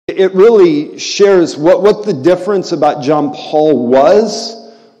it really shares what the difference about John Paul was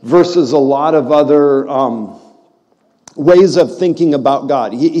versus a lot of other ways of thinking about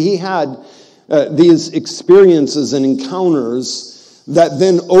God. He had these experiences and encounters that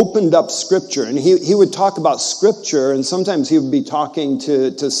then opened up Scripture. And he would talk about Scripture, and sometimes he would be talking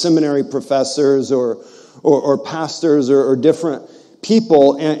to seminary professors or pastors or different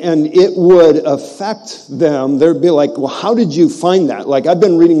people, and it would affect them. They'd be like, well, how did you find that? Like, I've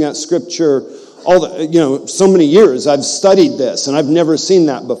been reading that Scripture so many years. I've studied this, and I've never seen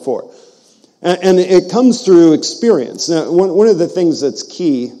that before. And it comes through experience. Now, one of the things that's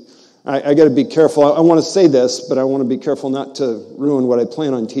key, I got to be careful. I want to say this, but I want to be careful not to ruin what I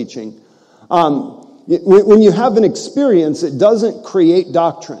plan on teaching. When you have an experience, it doesn't create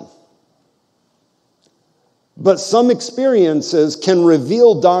doctrine. But some experiences can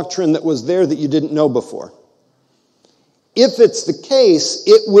reveal doctrine that was there that you didn't know before. If it's the case,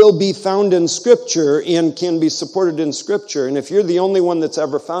 it will be found in Scripture and can be supported in Scripture. And if you're the only one that's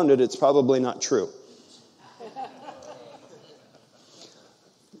ever found it, it's probably not true.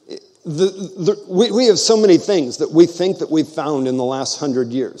 We have so many things that we think that we've found in the last 100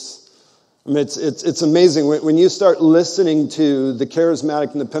 years. I mean, it's amazing when you start listening to the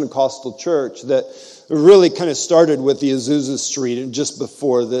charismatic and the Pentecostal church that really kind of started with the Azusa Street and just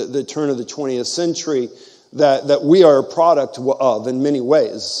before the turn of the 20th century that we are a product of in many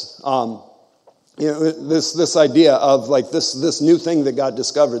ways. This idea of like this new thing that God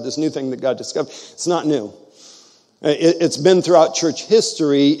discovered, it's not new. It's been throughout church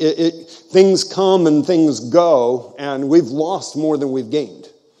history. Things come and things go, and we've lost more than we've gained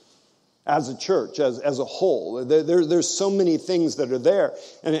as a church, as a whole. There's so many things that are there.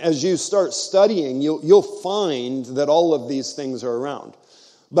 And as you start studying, you'll find that all of these things are around.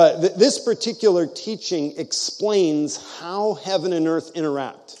 But this particular teaching explains how heaven and earth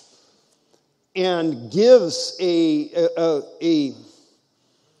interact and gives a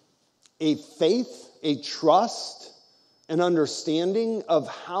faith, a trust, an understanding of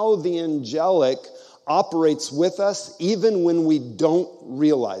how the angelic operates with us even when we don't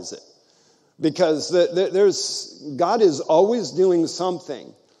realize it. Because God is always doing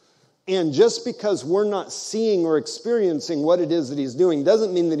something. And just because we're not seeing or experiencing what it is that he's doing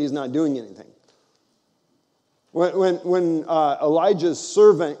doesn't mean that he's not doing anything. When Elijah's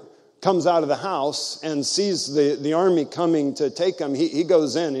servant comes out of the house and sees the army coming to take him, he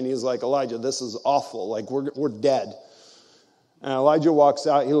goes in and he's like, Elijah, this is awful. Like, we're dead. And Elijah walks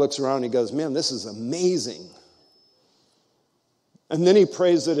out, he looks around, he goes, man, this is amazing. And then he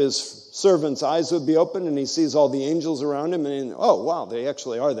prays that his servant's eyes would be open, and he sees all the angels around him, and oh, wow, they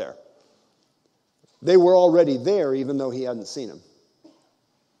actually are there. They were already there, even though he hadn't seen them.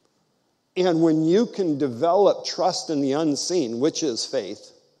 And when you can develop trust in the unseen, which is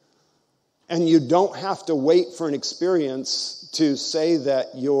faith, and you don't have to wait for an experience to say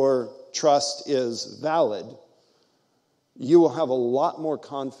that your trust is valid, you will have a lot more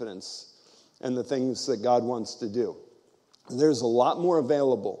confidence in the things that God wants to do. There's a lot more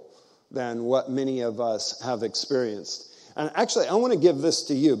available than what many of us have experienced. And actually, I want to give this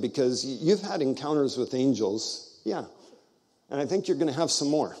to you because you've had encounters with angels. Yeah. And I think you're going to have some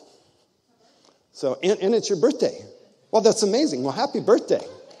more. So, and it's your birthday. Well, that's amazing. Well, happy birthday.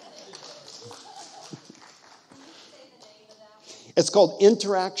 It's called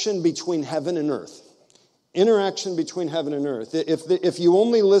Interaction Between Heaven and Earth. Interaction between heaven and earth. If you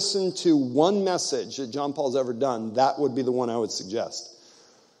only listen to one message that John Paul's ever done, that would be the one I would suggest.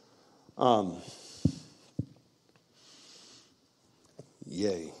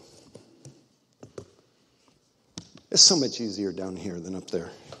 Yay. It's so much easier down here than up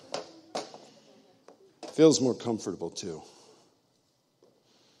there. Feels more comfortable too.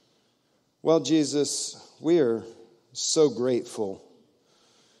 Well, Jesus, we are so grateful.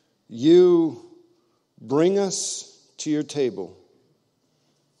 You bring us to your table,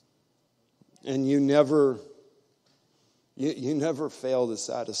 and you never fail to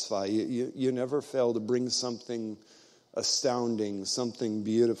satisfy. You never fail to bring something astounding, something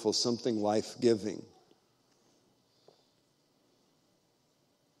beautiful, something life-giving.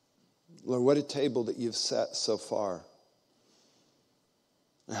 Lord, what a table that you've set so far.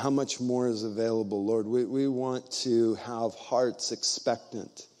 And how much more is available, Lord. We want to have hearts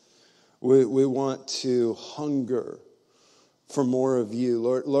expectant. We want to hunger for more of you.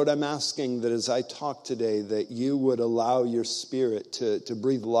 Lord, I'm asking that as I talk today, that you would allow your Spirit to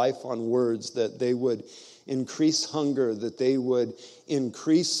breathe life on words, that they would increase hunger, that they would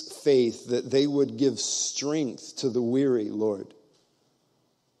increase faith, that they would give strength to the weary, Lord.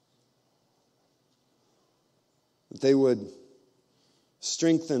 That they would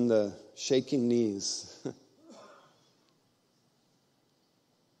Strengthen the shaking knees.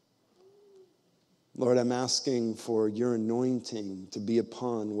 Lord, I'm asking for your anointing to be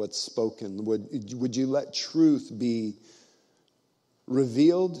upon what's spoken. Would you let truth be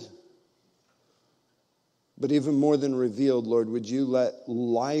revealed? But even more than revealed, Lord, would you let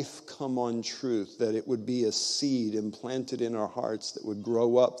life come on truth, that it would be a seed implanted in our hearts that would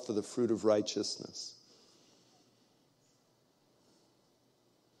grow up for the fruit of righteousness.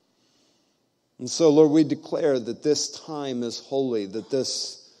 And so, Lord, we declare that this time is holy, that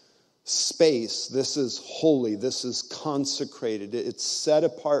this space, this is holy, this is consecrated. It's set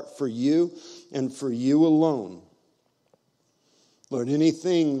apart for you and for you alone. Lord,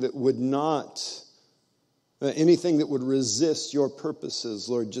 anything that would resist your purposes,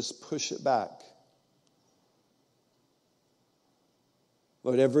 Lord, just push it back.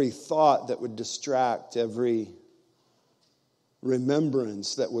 Lord, every thought that would distract, every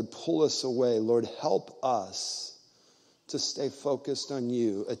remembrance that would pull us away, Lord, help us to stay focused on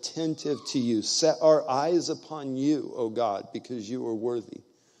you, attentive to you. Set our eyes upon you, O God, because you are worthy.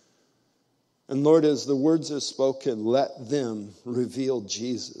 And Lord, as the words are spoken, let them reveal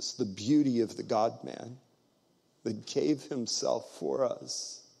Jesus, the beauty of the God-man that gave himself for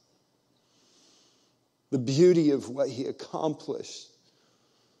us. The beauty of what he accomplished.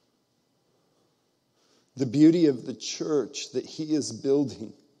 The beauty of the church that he is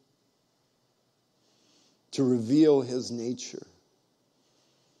building to reveal his nature.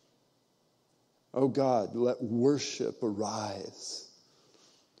 Oh God, let worship arise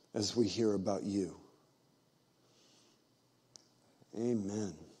as we hear about you.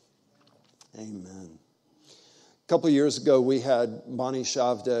 Amen. Amen. A couple of years ago, we had Bonnie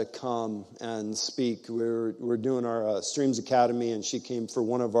Shavda come and speak. We're doing our Streams Academy, and she came for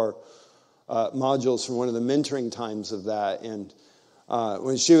one of our modules from one of the mentoring times of that. And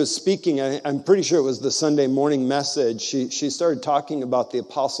when she was speaking, I'm pretty sure it was the Sunday morning message, she started talking about the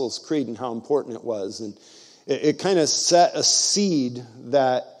Apostles' Creed and how important it was. And it kind of set a seed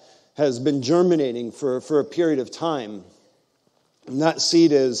that has been germinating for a period of time. And that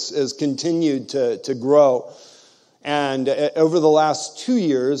seed has continued to grow. And over the last 2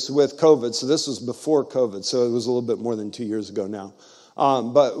 years with COVID, so this was before COVID, so it was a little bit more than 2 years ago now.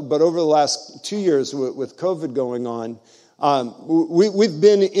 But over the last 2 years with COVID going on, we've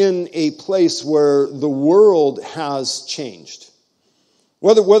been in a place where the world has changed.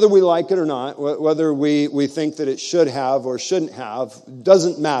 Whether we like it or not, whether we think that it should have or shouldn't have,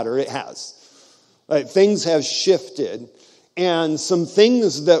 doesn't matter, it has. Things have shifted, and some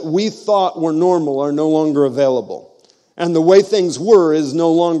things that we thought were normal are no longer available. And the way things were is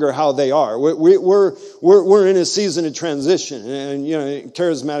no longer how they are. We're in a season of transition. And, you know,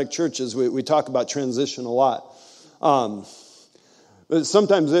 charismatic churches, we talk about transition a lot.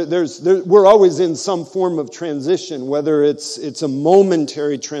 Sometimes we're always in some form of transition, whether it's a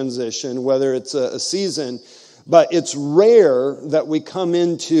momentary transition, whether it's a season. But it's rare that we come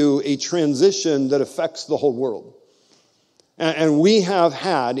into a transition that affects the whole world. And we have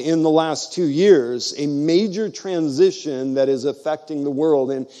had, in the last 2 years, a major transition that is affecting the world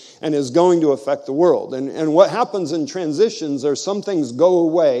and is going to affect the world. And what happens in transitions are some things go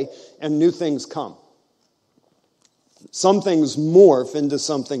away and new things come. Some things morph into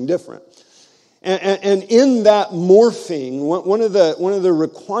something different. And in that morphing, one of the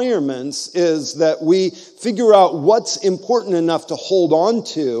requirements is that we figure out what's important enough to hold on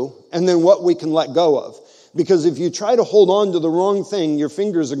to and then what we can let go of. Because if you try to hold on to the wrong thing, your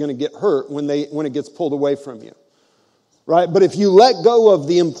fingers are going to get hurt when it gets pulled away from you. Right? But if you let go of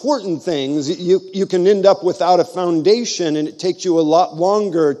the important things, you can end up without a foundation, and it takes you a lot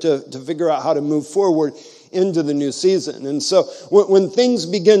longer to figure out how to move forward into the new season. And so when things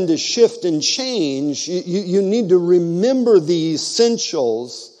begin to shift and change, you need to remember the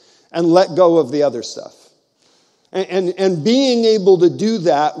essentials and let go of the other stuff. And being able to do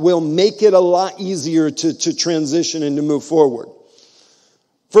that will make it a lot easier to transition and to move forward.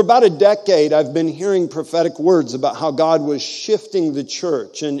 For about a decade, I've been hearing prophetic words about how God was shifting the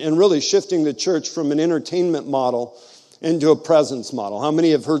church and really shifting the church from an entertainment model into a presence model. How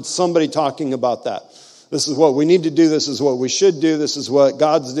many have heard somebody talking about that? This is what we need to do. This is what we should do. This is what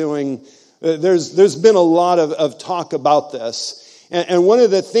God's doing. There's been a lot of talk about this. And one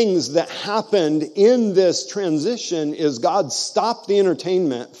of the things that happened in this transition is God stopped the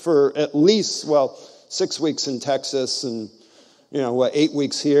entertainment for at least, 6 weeks in Texas and, 8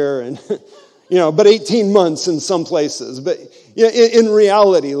 weeks here and, but 18 months in some places. But in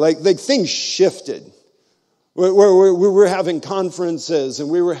reality, like things shifted. We were having conferences and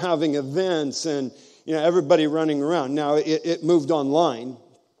we were having events and, everybody running around. Now, it moved online,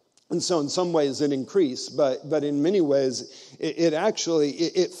 and so in some ways it increased, but in many ways it actually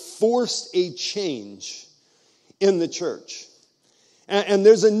forced a change in the church. And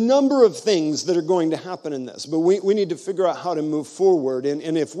there's a number of things that are going to happen in this, but we need to figure out how to move forward.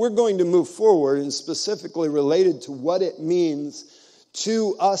 And if we're going to move forward, and specifically related to what it means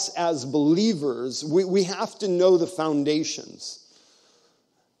to us as believers, we have to know the foundations.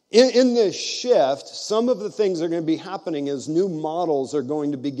 In this shift, some of the things that are going to be happening is new models are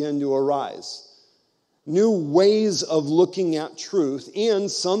going to begin to arise. New ways of looking at truth, and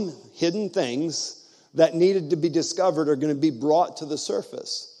some hidden things that needed to be discovered are going to be brought to the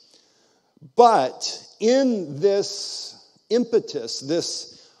surface. But in this impetus,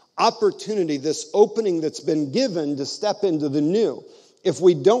 this opportunity, this opening that's been given to step into the new, if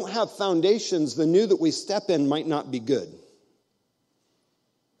we don't have foundations, the new that we step in might not be good.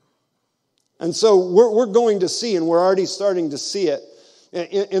 And so we're going to see, and we're already starting to see it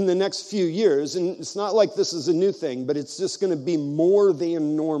in the next few years, and it's not like this is a new thing, but it's just going to be more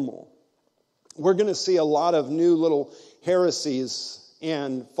than normal. We're going to see a lot of new little heresies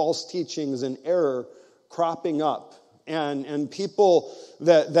and false teachings and error cropping up. And people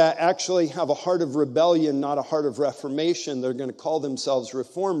that actually have a heart of rebellion, not a heart of reformation, they're going to call themselves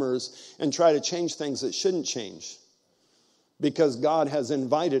reformers and try to change things that shouldn't change, because God has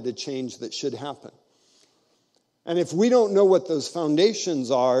invited a change that should happen. And if we don't know what those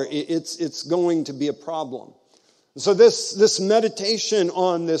foundations are, it's going to be a problem. So this meditation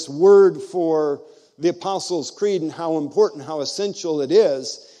on this word for the Apostles' Creed and how important, how essential it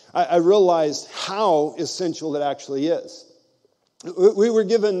is, I realized how essential it actually is. We were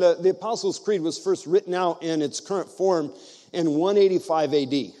given the Apostles' Creed was first written out in its current form in 185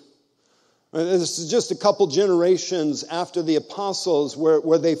 A.D. This is just a couple generations after the apostles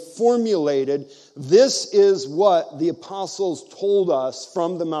where they formulated, this is what the apostles told us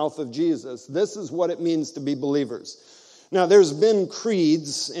from the mouth of Jesus. This is what it means to be believers. Now, there's been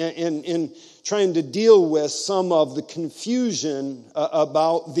creeds in trying to deal with some of the confusion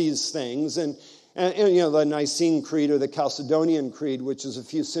about these things. And the Nicene Creed or the Chalcedonian Creed, which is a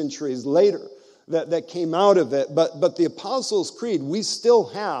few centuries later, that came out of it. But the Apostles' Creed, we still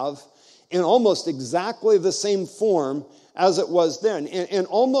have in almost exactly the same form as it was then. And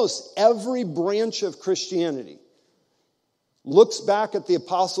almost every branch of Christianity looks back at the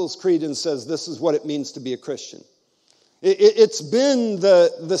Apostles' Creed and says, this is what it means to be a Christian. It's been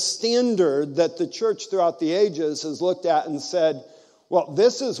the standard that the church throughout the ages has looked at and said, well,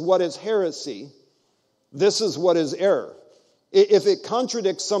 this is what is heresy. This is what is error. If it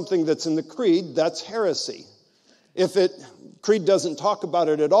contradicts something that's in the creed, that's heresy. If creed doesn't talk about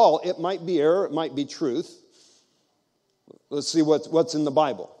it at all, it might be error, it might be truth. Let's see what's in the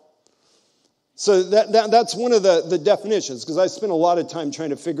Bible. So that's one of the definitions, because I spent a lot of time trying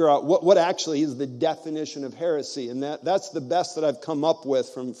to figure out what actually is the definition of heresy, and that's the best that I've come up with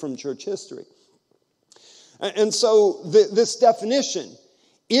from church history. And so this definition,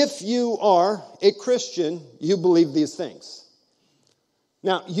 if you are a Christian, you believe these things.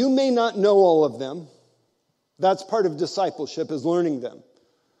 Now, you may not know all of them. That's part of discipleship, is learning them.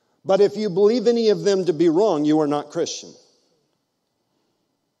 But if you believe any of them to be wrong, you are not Christian.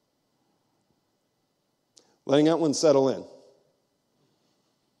 Letting that one settle in.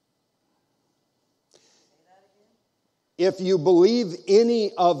 If you believe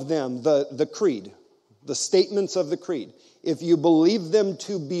any of them, the creed, the statements of the creed, if you believe them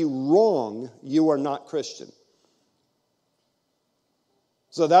to be wrong, you are not Christian.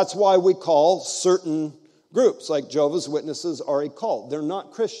 So that's why we call certain groups, like Jehovah's Witnesses, are a cult. They're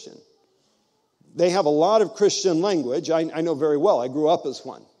not Christian. They have a lot of Christian language. I know very well. I grew up as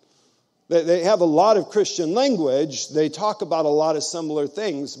one. They have a lot of Christian language. They talk about a lot of similar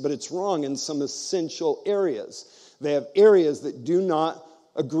things, but it's wrong in some essential areas. They have areas that do not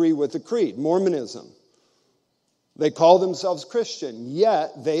agree with the creed. Mormonism. They call themselves Christian,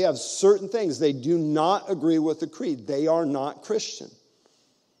 yet they have certain things. They do not agree with the creed. They are not Christian.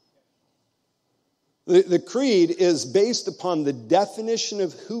 The creed is based upon the definition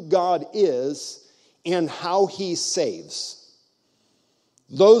of who God is and how he saves.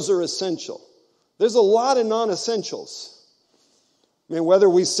 Those are essential. There's a lot of non-essentials. I mean, whether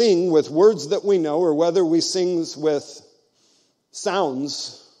we sing with words that we know or whether we sing with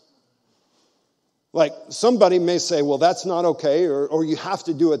sounds, like somebody may say, well, that's not okay, or you have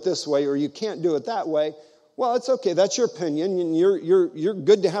to do it this way, or you can't do it that way. Well, it's okay. That's your opinion, and you're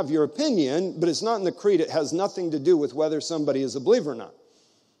good to have your opinion, but it's not in the creed. It has nothing to do with whether somebody is a believer or not.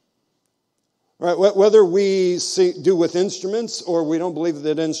 Right? Whether we do with instruments or we don't believe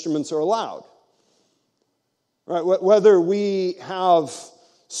that instruments are allowed. Right? Whether we have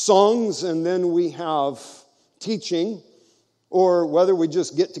songs and then we have teaching, or whether we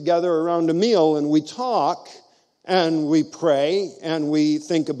just get together around a meal and we talk and we pray and we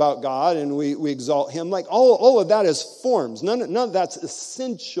think about God and we exalt Him. Like all of that is forms. None of that's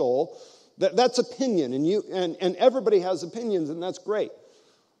essential. That's opinion, and everybody has opinions, and that's great.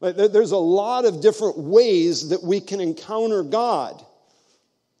 But there's a lot of different ways that we can encounter God.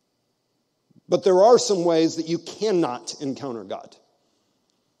 But there are some ways that you cannot encounter God.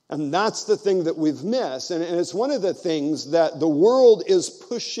 And that's the thing that we've missed. And it's one of the things that the world is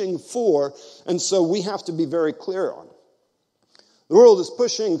pushing for, and so we have to be very clear on. The world is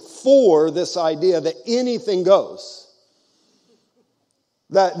pushing for this idea that anything goes.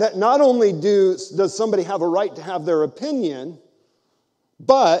 That not only does somebody have a right to have their opinion,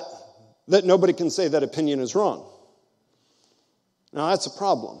 but that nobody can say that opinion is wrong. Now that's a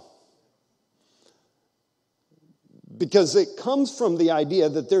problem. Because it comes from the idea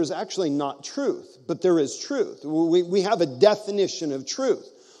that there's actually not truth, but there is truth. We have a definition of truth.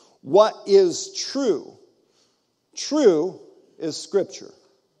 What is true? True is Scripture.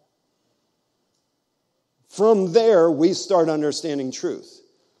 From there, we start understanding truth.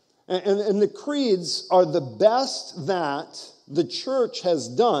 And the creeds are the best that the church has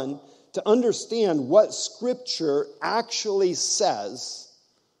done to understand what Scripture actually says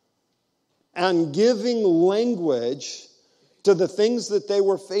and giving language to the things that they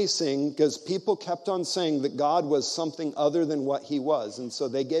were facing, because people kept on saying that God was something other than what He was. And so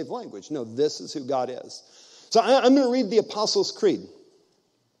they gave language. No, this is who God is. So I'm going to read the Apostles' Creed.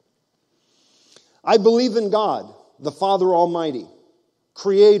 I believe in God, the Father Almighty,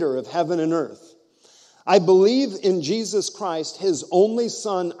 creator of heaven and earth. I believe in Jesus Christ, His only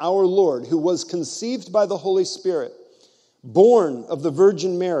Son, our Lord, who was conceived by the Holy Spirit, born of the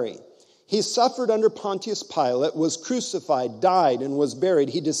Virgin Mary. He suffered under Pontius Pilate, was crucified, died, and was buried.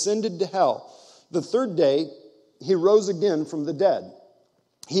 He descended to hell. The third day, He rose again from the dead.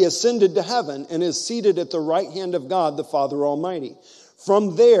 He ascended to heaven and is seated at the right hand of God, the Father Almighty.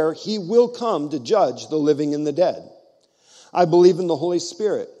 From there, He will come to judge the living and the dead. I believe in the Holy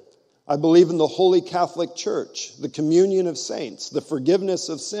Spirit. I believe in the Holy Catholic Church, the communion of saints, the forgiveness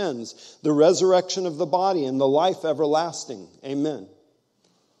of sins, the resurrection of the body, and the life everlasting. Amen.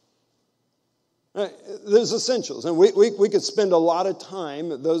 There's essentials, and we could spend a lot of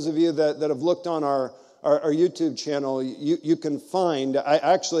time. Those of you that have looked on our YouTube channel, you can find, I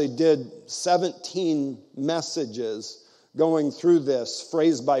actually did 17 messages going through this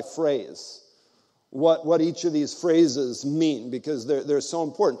phrase by phrase, what each of these phrases mean, because they're so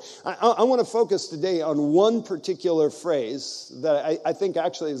important. I want to focus today on one particular phrase that I think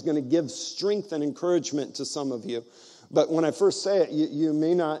actually is going to give strength and encouragement to some of you. But when I first say it, you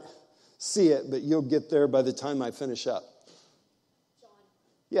may not see it, but you'll get there by the time I finish up. John?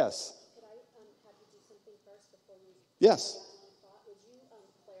 Yes? Could I have you do something first before you... Yes. Would you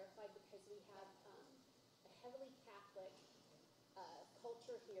clarify, because we have a heavily Catholic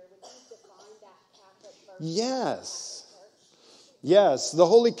culture here, would you define that Catholic version? Yes. Yes, the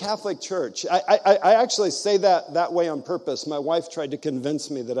Holy Catholic Church. I actually say that way on purpose. My wife tried to convince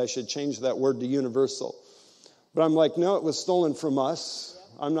me that I should change that word to universal. But I'm like, no, it was stolen from us.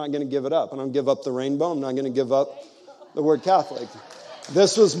 I'm not going to give it up. I don't give up the rainbow. I'm not going to give up the word Catholic.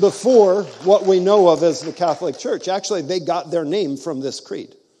 This was before what we know of as the Catholic Church. Actually, they got their name from this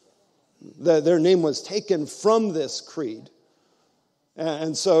creed. Their name was taken from this creed.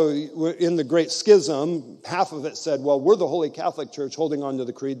 And so in the Great Schism, half of it said, well, we're the Holy Catholic Church holding on to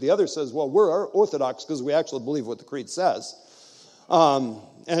the creed. The other says, well, we're Orthodox because we actually believe what the creed says.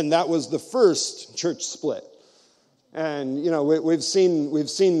 And that was the first church split. And, you know, we've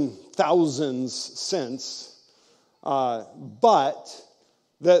seen thousands since. But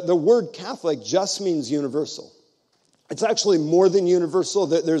the word Catholic just means universal. It's actually more than universal.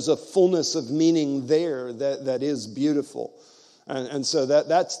 There's a fullness of meaning there that is beautiful. And so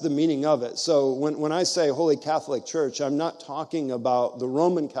that's the meaning of it. So when I say Holy Catholic Church, I'm not talking about the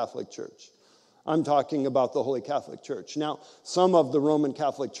Roman Catholic Church. I'm talking about the Holy Catholic Church. Now, some of the Roman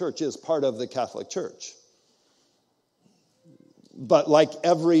Catholic Church is part of the Catholic Church. But like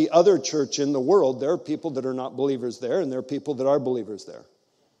every other church in the world, there are people that are not believers there, and there are people that are believers there.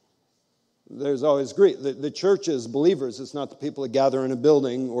 There's always great. The church is believers. It's not the people that gather in a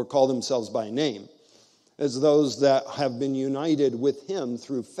building or call themselves by name. It's those that have been united with Him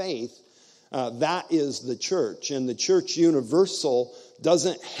through faith. That is the church. And the church universal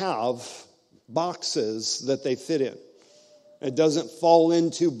doesn't have boxes that they fit in. It doesn't fall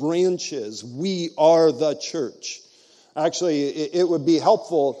into branches. We are the church. Actually, it would be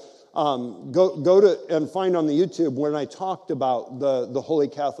helpful go to and find on the YouTube when I talked about the Holy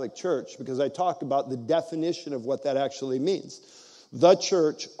Catholic Church, because I talked about the definition of what that actually means. The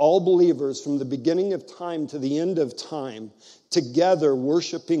church, all believers from the beginning of time to the end of time, together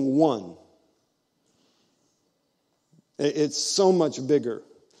worshiping one. It's so much bigger.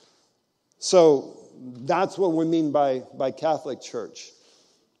 So that's what we mean by Catholic Church.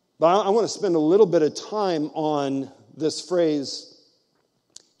 But I want to spend a little bit of time on this phrase,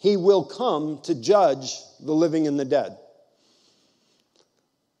 He will come to judge the living and the dead.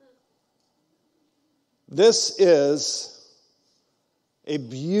 This is a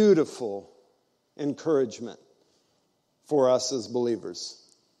beautiful encouragement for us as believers.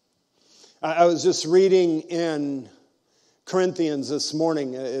 I was just reading in Corinthians this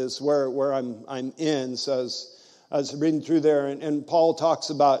morning, is where I'm in. So I was reading through there, and Paul talks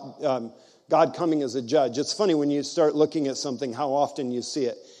about God coming as a judge. It's funny when you start looking at something, how often you see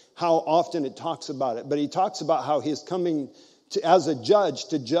it, how often it talks about it. But he talks about how he's coming as a judge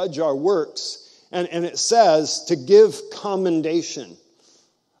to judge our works. And it says to give commendation.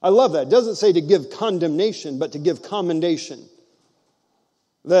 I love that. It doesn't say to give condemnation, but to give commendation.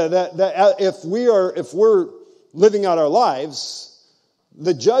 That if we're living out our lives,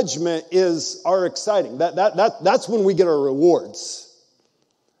 the judgment is our exciting. That's when we get our rewards.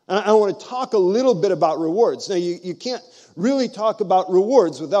 And I want to talk a little bit about rewards. Now, you can't really talk about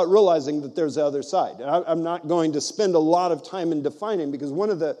rewards without realizing that there's the other side. I'm not going to spend a lot of time in defining, because one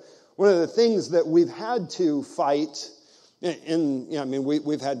of the things that we've had to fight,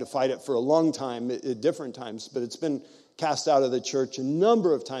 we've had to fight it for a long time at different times, but it's been cast out of the church a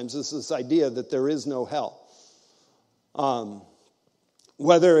number of times, is this idea that there is no hell.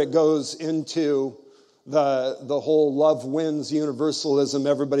 Whether it goes into the whole love wins universalism,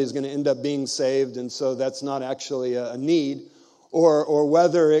 everybody's going to end up being saved, and so that's not actually a need, or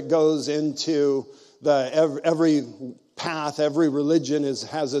whether it goes into every path, every religion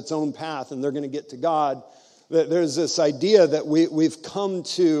has its own path, and they're going to get to God. There's this idea that we've come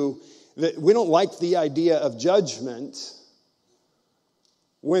to, that we don't like the idea of judgment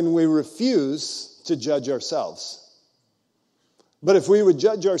when we refuse to judge ourselves. But if we would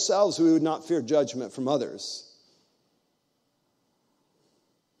judge ourselves, we would not fear judgment from others.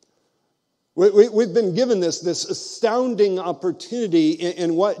 We've been given this astounding opportunity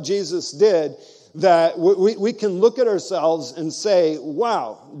in what Jesus did, that we can look at ourselves and say,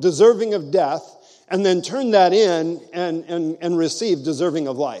 wow, deserving of death, and then turn that in and receive deserving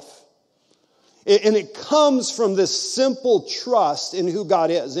of life. And it comes from this simple trust in who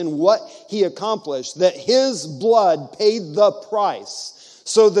God is, in what He accomplished, that His blood paid the price,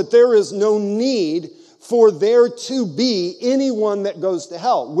 so that there is no need for there to be anyone that goes to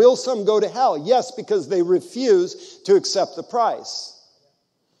hell. Will some go to hell? Yes, because they refuse to accept the price.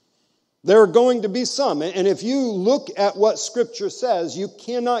 There are going to be some. And if you look at what Scripture says, you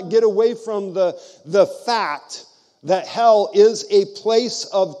cannot get away from the fact that hell is a place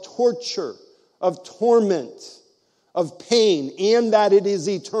of torture, of torment, of pain, and that it is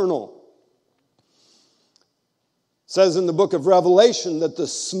eternal. It says in the book of Revelation that the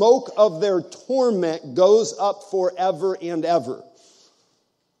smoke of their torment goes up forever and ever.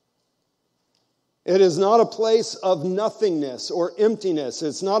 It is not a place of nothingness or emptiness.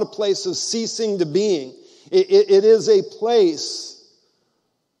 It's not a place of ceasing to being. It is a place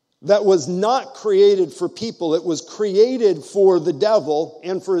that was not created for people. It was created for the devil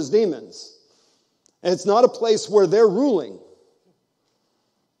and for his demons. And it's not a place where they're ruling.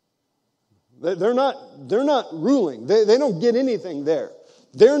 They're not ruling. They don't get anything there.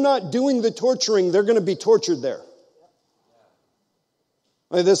 They're not doing the torturing. They're going to be tortured there.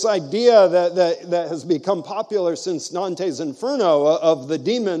 This idea that has become popular since Dante's Inferno of the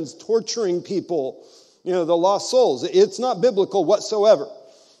demons torturing people, the lost souls. It's not biblical whatsoever.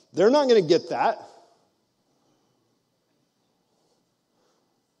 They're not going to get that.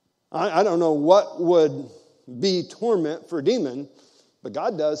 I don't know what would be torment for a demon, but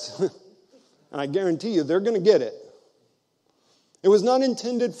God does. And I guarantee you they're going to get it. It was not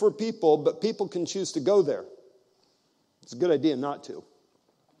intended for people, but people can choose to go there. It's a good idea not to.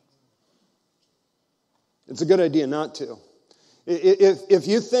 It's a good idea not to. If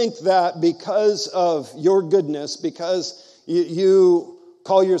you think that because of your goodness, because you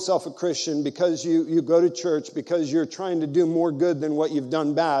call yourself a Christian, because you go to church, because you're trying to do more good than what you've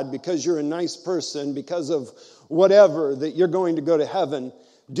done bad, because you're a nice person, because of whatever, that you're going to go to heaven,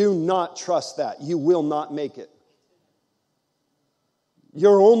 do not trust that. You will not make it.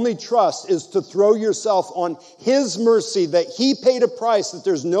 Your only trust is to throw yourself on His mercy, that He paid a price that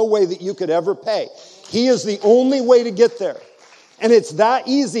there's no way that you could ever pay. He is the only way to get there. And it's that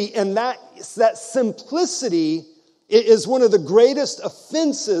easy, and that simplicity is one of the greatest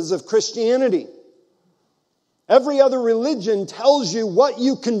offenses of Christianity. Every other religion tells you what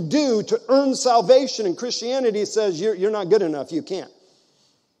you can do to earn salvation, and Christianity says you're not good enough, you can't.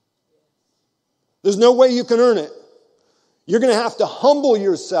 There's no way you can earn it. You're going to have to humble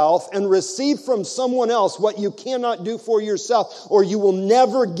yourself and receive from someone else what you cannot do for yourself, or you will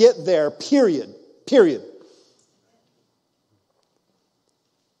never get there, period. Period.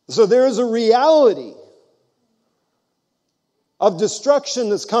 So there is a reality of destruction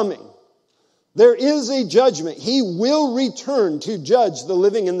that's coming. There is a judgment. He will return to judge the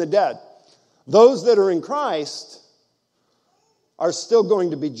living and the dead. Those that are in Christ are still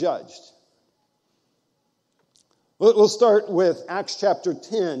going to be judged. We'll start with Acts chapter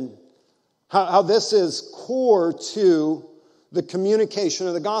 10, how this is core to the communication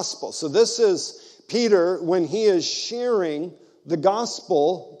of the gospel. So this is Peter when he is sharing the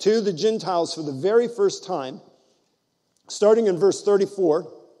gospel to the Gentiles for the very first time, starting in verse 34.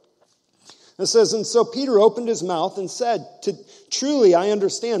 It says, "And so Peter opened his mouth and said, Truly I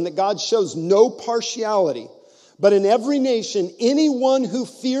understand that God shows no partiality, but in every nation, anyone who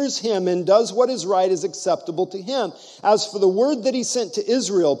fears him and does what is right is acceptable to him. As for the word that he sent to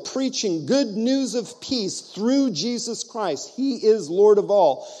Israel, preaching good news of peace through Jesus Christ, he is Lord of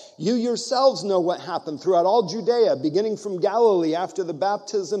all. You yourselves know what happened throughout all Judea, beginning from Galilee after the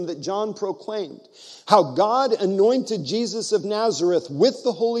baptism that John proclaimed, how God anointed Jesus of Nazareth with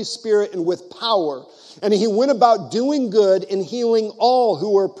the Holy Spirit and with power. And he went about doing good and healing all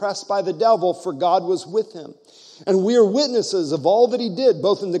who were oppressed by the devil, for God was with him. And we are witnesses of all that he did,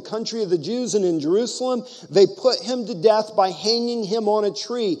 both in the country of the Jews and in Jerusalem. They put him to death by hanging him on a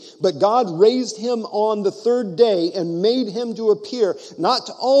tree. But God raised him on the third day and made him to appear, not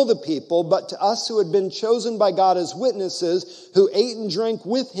to all the people, but to us who had been chosen by God as witnesses, who ate and drank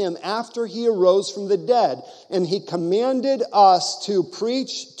with him after he arose from the dead. And he commanded us to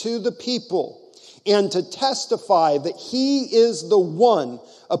preach to the people and to testify that he is the one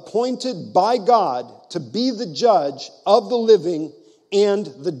appointed by God to be the judge of the living and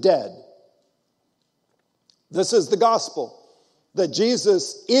the dead." This is the gospel, that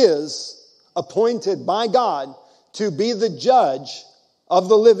Jesus is appointed by God to be the judge of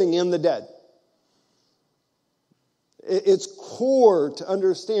the living and the dead. It's core to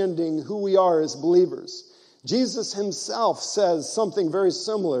understanding who we are as believers. Jesus himself says something very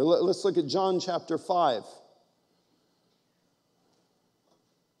similar. Let's look at John chapter 5.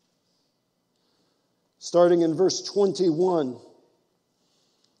 Starting in verse 21.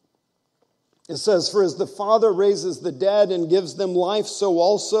 It says, "For as the Father raises the dead and gives them life, so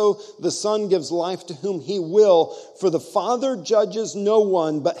also the Son gives life to whom he will. For the Father judges no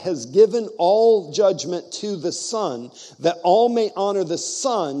one, but has given all judgment to the Son, that all may honor the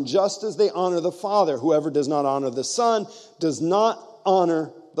Son just as they honor the Father. Whoever does not honor the Son does not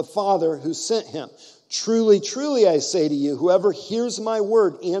honor the Father who sent him. Truly, truly, I say to you, whoever hears my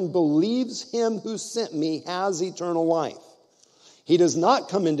word and believes him who sent me has eternal life. He does not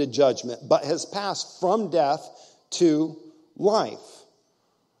come into judgment, but has passed from death to life."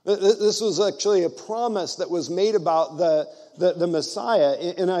 This was actually a promise that was made about the Messiah.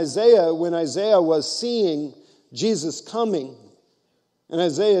 In Isaiah, when Isaiah was seeing Jesus coming, in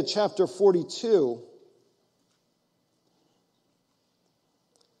Isaiah chapter 42,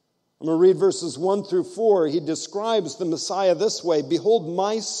 I'm going to read verses 1 through 4. He describes the Messiah this way: "Behold,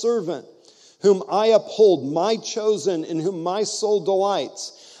 my servant, whom I uphold, my chosen, in whom my soul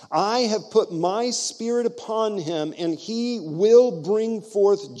delights. I have put my spirit upon him, and he will bring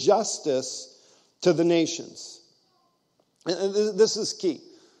forth justice to the nations." And this is key.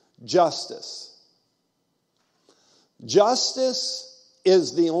 Justice. Justice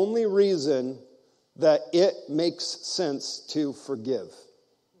is the only reason that it makes sense to forgive.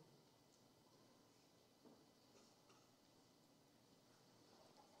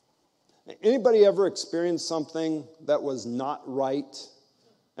 Anybody ever experienced something that was not right,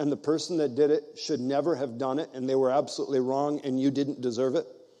 and the person that did it should never have done it, and they were absolutely wrong, and you didn't deserve it?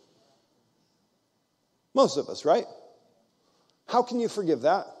 Most of us, right? How can you forgive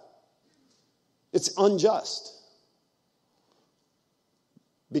that? It's unjust.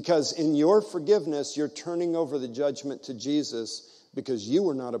 Because in your forgiveness, you're turning over the judgment to Jesus, because you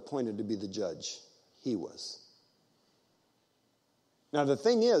were not appointed to be the judge. He was. Now, the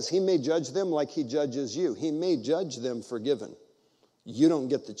thing is, he may judge them like he judges you. He may judge them forgiven. You don't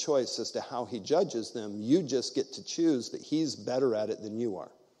get the choice as to how he judges them. You just get to choose that he's better at it than you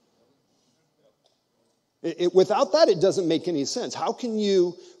are. Without that, it doesn't make any sense. How can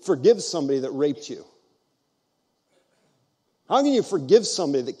you forgive somebody that raped you? How can you forgive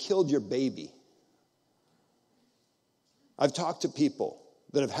somebody that killed your baby? I've talked to people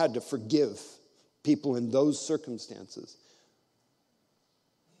that have had to forgive people in those circumstances.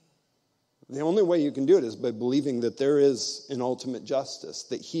 The only way you can do it is by believing that there is an ultimate justice,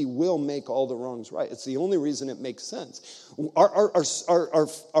 that he will make all the wrongs right. It's the only reason it makes sense.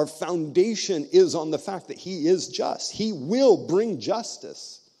 Our foundation is on the fact that he is just. He will bring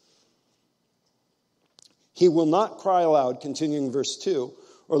justice. He will not cry aloud, continuing verse 2,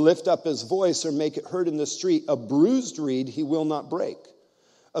 or lift up his voice or make it heard in the street. A bruised reed he will not break.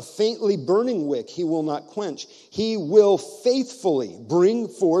 A faintly burning wick he will not quench. He will faithfully bring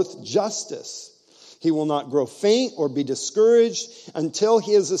forth justice. He will not grow faint or be discouraged until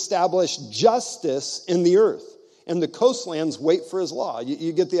he has established justice in the earth. And the coastlands wait for his law.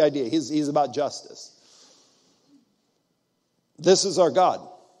 You get the idea. He's about justice. This is our God.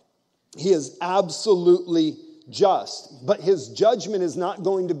 He is absolutely just, but his judgment is not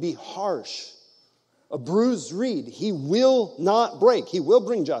going to be harsh. A bruised reed he will not break. He will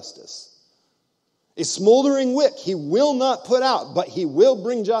bring justice. A smoldering wick he will not put out, but he will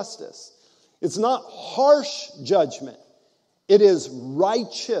bring justice. It's not harsh judgment. It is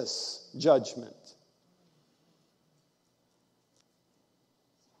righteous judgment.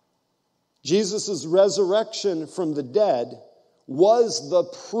 Jesus' resurrection from the dead was the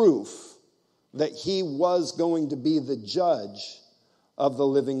proof that he was going to be the judge of the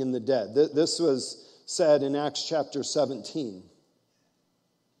living and the dead. This was said in Acts chapter 17.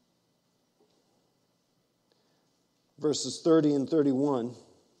 Verses 30 and 31.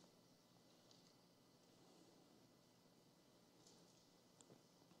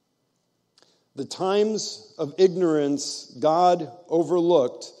 The times of ignorance God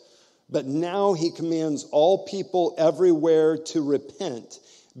overlooked, but now he commands all people everywhere to repent,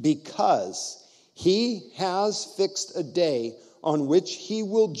 because he has fixed a day on which he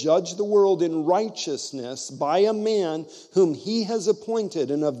will judge the world in righteousness by a man whom he has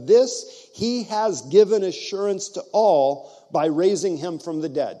appointed. And of this he has given assurance to all by raising him from the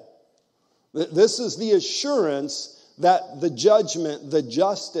dead. This is the assurance that the judgment, the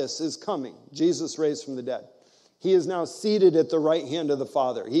justice is coming. Jesus raised from the dead. He is now seated at the right hand of the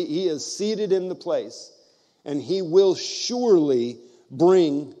Father. He is seated in the place, and he will surely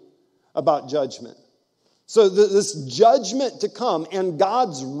bring about judgment. So this judgment to come and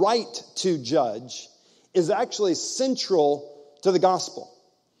God's right to judge is actually central to the gospel.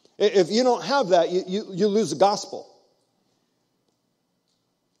 If you don't have that, you lose the gospel.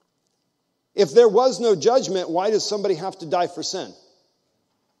 If there was no judgment, why does somebody have to die for sin?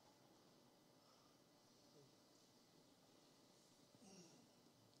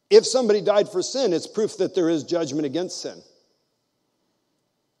 If somebody died for sin, it's proof that there is judgment against sin.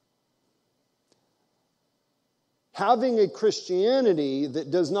 Having a Christianity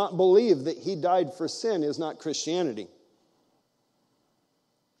that does not believe that he died for sin is not Christianity.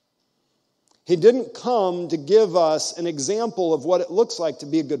 He didn't come to give us an example of what it looks like to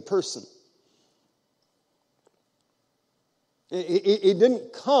be a good person. He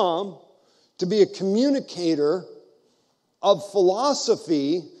didn't come to be a communicator of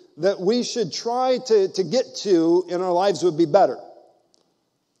philosophy that we should try to get to in our lives would be better.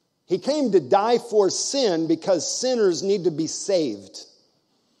 He came to die for sin because sinners need to be saved.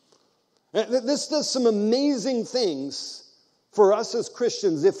 This does some amazing things for us as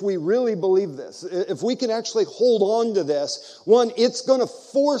Christians if we really believe this. If we can actually hold on to this. One, it's going to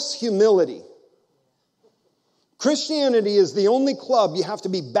force humility. Christianity is the only club you have to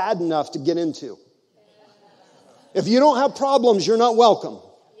be bad enough to get into. If you don't have problems, you're not welcome.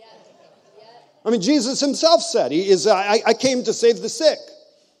 I mean, Jesus himself said, I came to save the sick.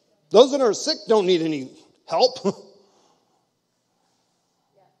 Those that are sick don't need any help.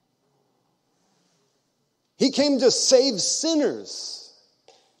 He came to save sinners.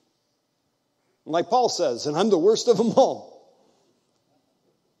 Like Paul says, and I'm the worst of them all.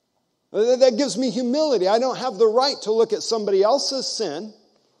 That gives me humility. I don't have the right to look at somebody else's sin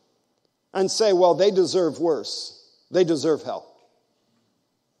and say, well, they deserve worse. They deserve hell.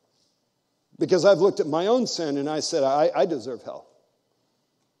 Because I've looked at my own sin and I said, I deserve hell.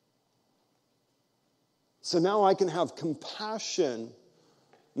 So now I can have compassion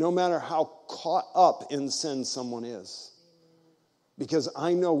no matter how caught up in sin someone is. Because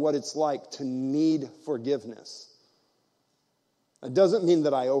I know what it's like to need forgiveness. It doesn't mean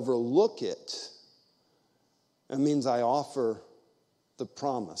that I overlook it. It means I offer the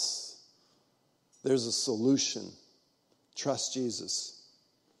promise. There's a solution. Trust Jesus.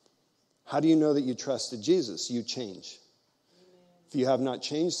 How do you know that you trusted Jesus? You change. If you have not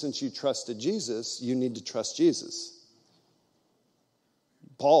changed since you trusted Jesus, you need to trust Jesus.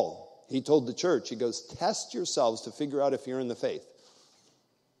 Paul, he told the church, he goes, test yourselves to figure out if you're in the faith.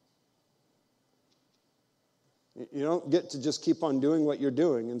 You don't get to just keep on doing what you're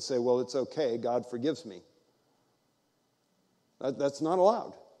doing and say, well, it's okay, God forgives me. That's not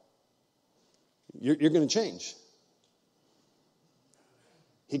allowed. You're going to change.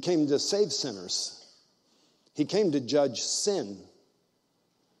 He came to save sinners. He came to judge sin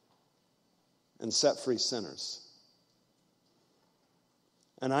and set free sinners.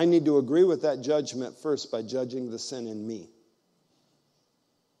 And I need to agree with that judgment first by judging the sin in me.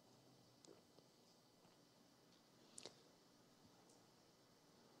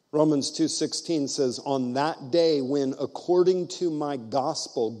 Romans 2:16 says, on that day when, according to my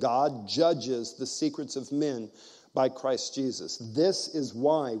gospel, God judges the secrets of men by Christ Jesus. This is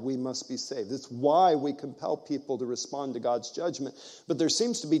why we must be saved. It's why we compel people to respond to God's judgment. But there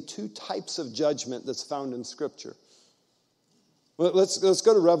seems to be two types of judgment that's found in Scripture. Let's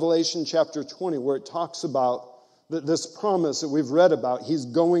go to Revelation chapter 20, where it talks about this promise that we've read about. He's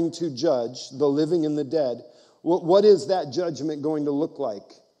going to judge the living and the dead. What is that judgment going to look like?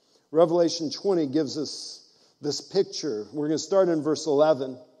 Revelation 20 gives us this picture. We're going to start in verse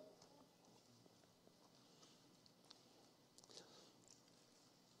 11.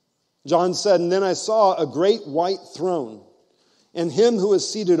 John said, and then I saw a great white throne, and him who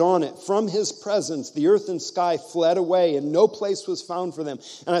was seated on it. From his presence, the earth and sky fled away, and no place was found for them.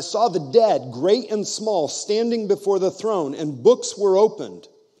 And I saw the dead, great and small, standing before the throne, and books were opened.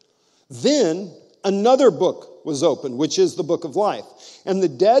 Then another book was opened, which is the book of life. And the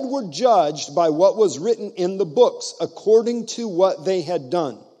dead were judged by what was written in the books, according to what they had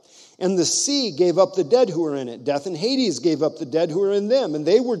done. And the sea gave up the dead who were in it. Death and Hades gave up the dead who were in them. And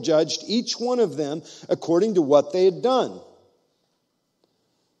they were judged, each one of them, according to what they had done.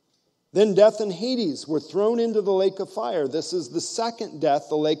 Then death and Hades were thrown into the lake of fire. This is the second death,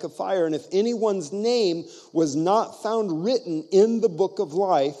 the lake of fire. And if anyone's name was not found written in the book of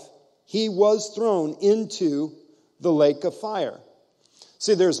life, he was thrown into the lake of fire.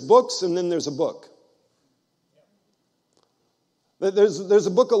 See, there's books and then there's a book. There's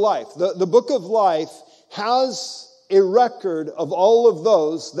a book of life. The book of life has a record of all of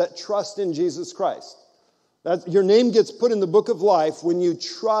those that trust in Jesus Christ. Your name gets put in the book of life when you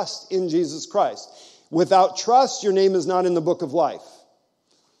trust in Jesus Christ. Without trust, your name is not in the book of life.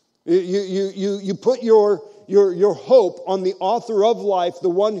 You put your hope on the author of life, the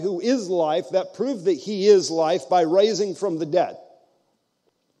one who is life, that proved that he is life by raising from the dead.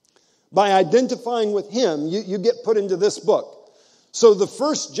 By identifying with him, you get put into this book. So the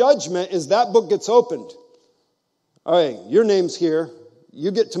first judgment is that book gets opened. All right, your name's here.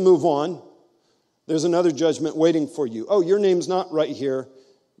 You get to move on. There's another judgment waiting for you. Oh, your name's not right here.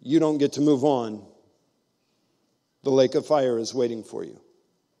 You don't get to move on. The lake of fire is waiting for you.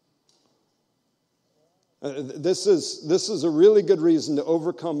 This is a really good reason to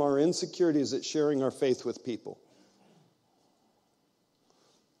overcome our insecurities at sharing our faith with people.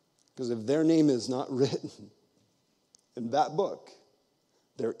 Because if their name is not written in that book,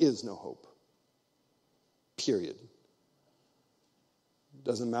 there is no hope. Period.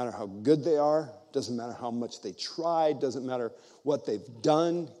 Doesn't matter how good they are. Doesn't matter how much they tried. Doesn't matter what they've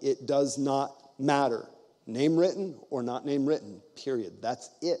done. It does not matter. Name written or not name written. Period. That's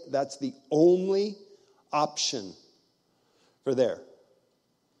it. That's the only option for there.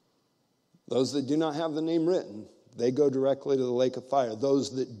 Those that do not have the name written, they go directly to the lake of fire.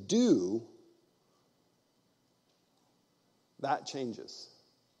 Those that do, that changes.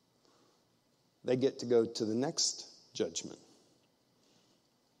 They get to go to the next judgment.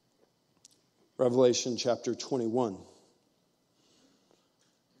 Revelation chapter 21,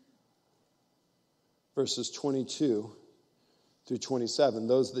 verses 22 through 27.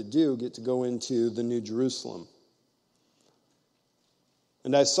 Those that do get to go into the New Jerusalem.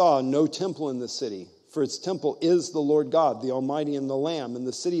 And I saw no temple in the city, for its temple is the Lord God, the Almighty, and the Lamb. And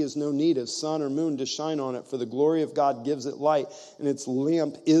the city has no need of sun or moon to shine on it, for the glory of God gives it light, and its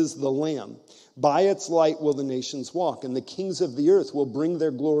lamp is the Lamb. By its light will the nations walk, and the kings of the earth will bring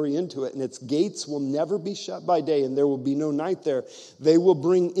their glory into it, and its gates will never be shut by day, and there will be no night there. They will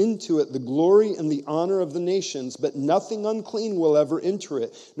bring into it the glory and the honor of the nations, but nothing unclean will ever enter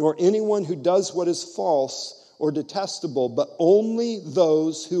it, nor anyone who does what is false or detestable, but only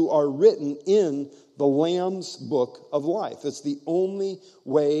those who are written in the Lamb's book of life. It's the only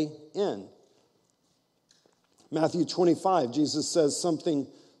way in. Matthew 25, Jesus says something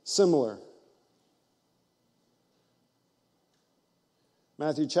similar.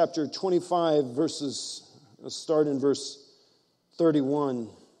 Matthew chapter 25, let's start in verse 31.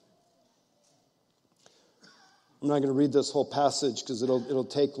 I'm not going to read this whole passage because it'll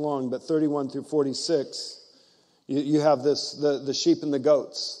take long, but 31 through 46, you have this, the sheep and the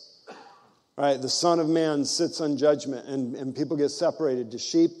goats. All right, the Son of Man sits on judgment, and people get separated to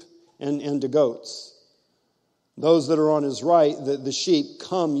sheep and to goats. Those that are on his right, the sheep,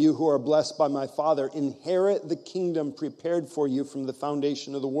 come, you who are blessed by my Father, inherit the kingdom prepared for you from the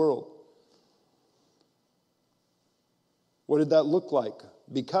foundation of the world. What did that look like?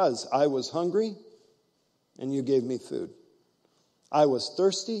 Because I was hungry, and you gave me food. I was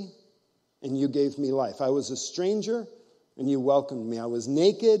thirsty, and you gave me life. I was a stranger, and you welcomed me. I was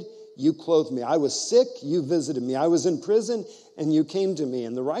naked, you clothed me. I was sick, you visited me. I was in prison, and you came to me.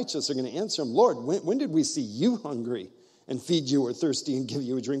 And the righteous are going to answer him, Lord, when did we see you hungry and feed you, or thirsty and give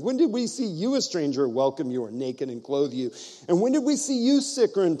you a drink? When did we see you a stranger, welcome you, or naked and clothe you? And when did we see you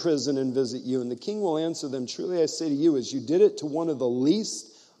sick or in prison and visit you? And the king will answer them, truly I say to you, as you did it to one of the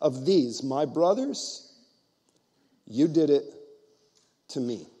least of these, my brothers, you did it to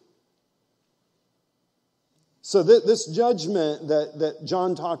me. So this judgment that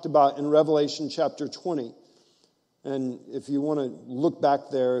John talked about in Revelation chapter 20, and if you want to look back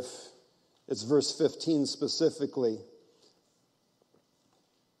there, if it's verse 15 specifically.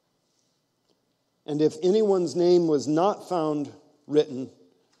 And if anyone's name was not found written,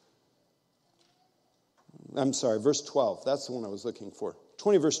 verse 12, that's the one I was looking for.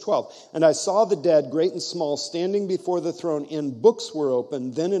 20 verse 12. And I saw the dead, great and small, standing before the throne, and books were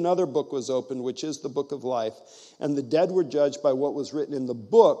opened. Then another book was opened, which is the book of life. And the dead were judged by what was written in the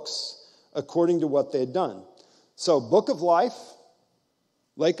books according to what they had done. So book of life,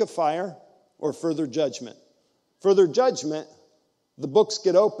 lake of fire, or further judgment. Further judgment, the books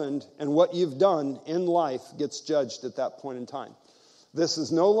get opened, and what you've done in life gets judged at that point in time. This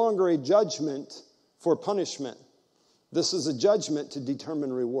is no longer a judgment for punishment. This is a judgment to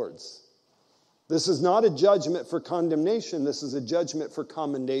determine rewards. This is not a judgment for condemnation. This is a judgment for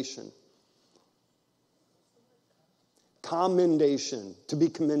commendation. Commendation, to be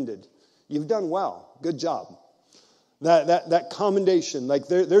commended. You've done well. Good job. That commendation, like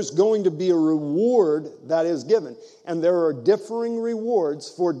there's going to be a reward that is given. And there are differing rewards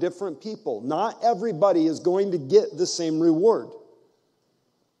for different people. Not everybody is going to get the same reward.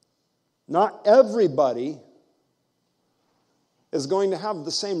 Not everybody is going to have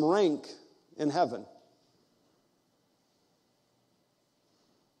the same rank in heaven.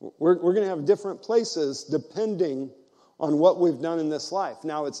 We're going to have different places depending on what we've done in this life.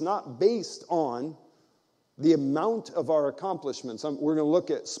 Now, it's not based on the amount of our accomplishments. We're going to look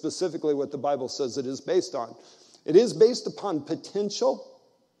at specifically what the Bible says it is based on. It is based upon potential,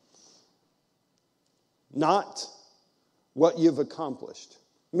 not what you've accomplished.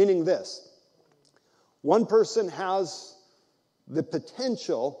 Meaning this, one person has the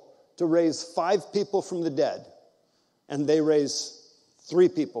potential to raise 5 people from the dead, and they raise 3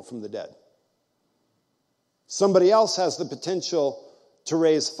 people from the dead. Somebody else has the potential to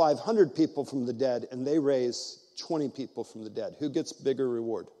raise 500 people from the dead, and they raise 20 people from the dead. Who gets bigger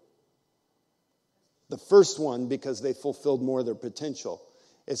reward? The first one, because they fulfilled more of their potential.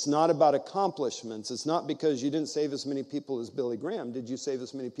 It's not about accomplishments. It's not because you didn't save as many people as Billy Graham. Did you save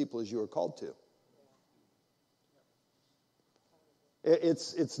as many people as you were called to?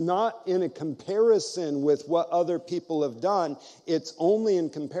 It's not in a comparison with what other people have done. It's only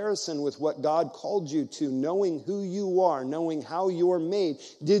in comparison with what God called you to, knowing who you are, knowing how you're made.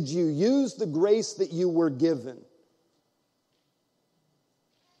 Did you use the grace that you were given?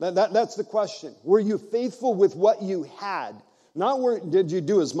 That's the question. Were you faithful with what you had? Not did you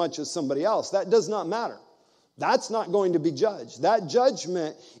do as much as somebody else. That does not matter. That's not going to be judged. That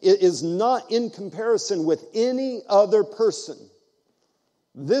judgment is not in comparison with any other person.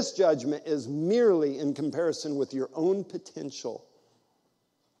 This judgment is merely in comparison with your own potential.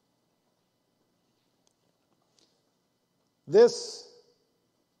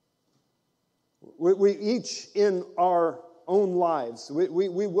 We each in our own lives, we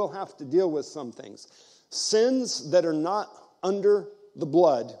will have to deal with some things. Sins that are not under the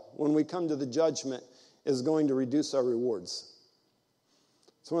blood, when we come to the judgment, is going to reduce our rewards.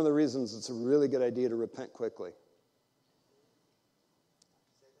 It's one of the reasons it's a really good idea to repent quickly.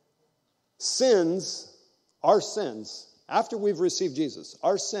 Sins, our sins, after we've received Jesus,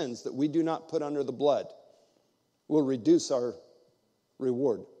 our sins that we do not put under the blood will reduce our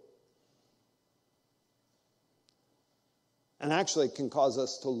reward. And actually can cause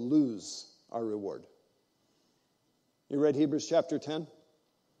us to lose our reward. You read Hebrews chapter 10?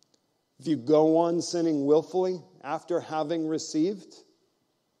 If you go on sinning willfully after having received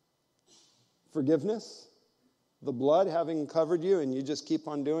forgiveness, the blood having covered you, and you just keep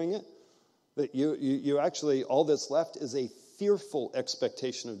on doing it, That you actually, all that's left is a fearful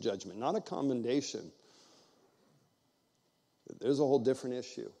expectation of judgment, not a commendation. There's a whole different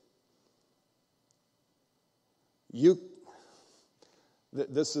issue.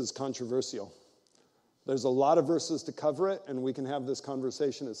 This is controversial. There's a lot of verses to cover it, and we can have this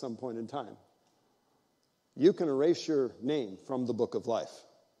conversation at some point in time. You can erase your name from the book of life.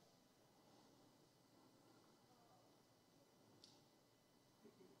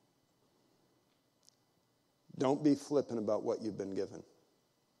 Don't be flippant about what you've been given.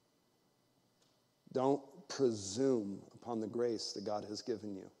 Don't presume upon the grace that God has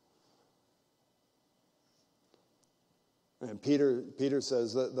given you. And Peter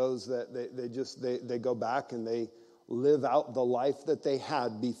says that those that they go back and they live out the life that they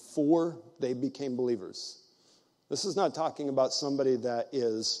had before they became believers. This is not talking about somebody that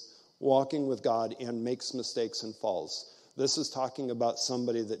is walking with God and makes mistakes and falls. This is talking about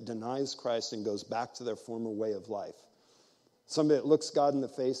somebody that denies Christ and goes back to their former way of life. Somebody that looks God in the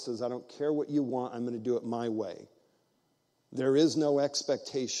face, says, I don't care what you want, I'm going to do it my way. There is no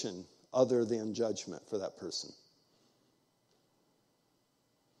expectation other than judgment for that person.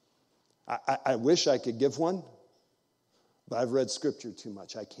 I wish I could give one, but I've read Scripture too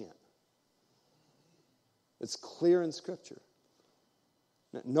much. I can't. It's clear in Scripture.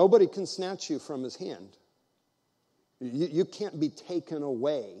 Nobody can snatch you from his hand. You can't be taken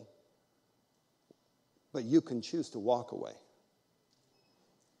away, but you can choose to walk away.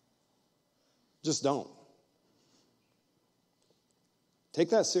 Just don't. Take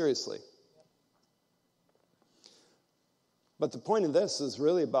that seriously. But the point of this is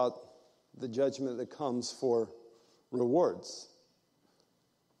really about the judgment that comes for rewards.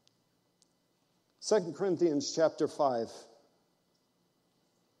 2 Corinthians chapter 5.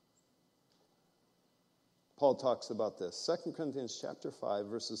 Paul talks about this. 2 Corinthians chapter 5,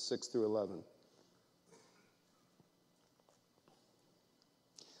 verses 6 through 11.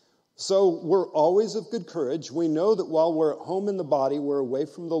 So we're always of good courage. We know that while we're at home in the body, we're away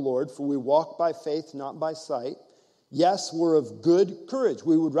from the Lord, for we walk by faith, not by sight. Yes, we're of good courage.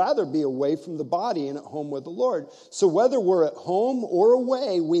 We would rather be away from the body and at home with the Lord. So whether we're at home or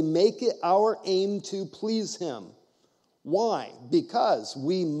away, we make it our aim to please him. Why? Because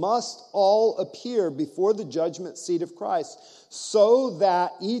we must all appear before the judgment seat of Christ, so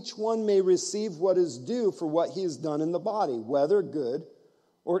that each one may receive what is due for what he has done in the body, whether good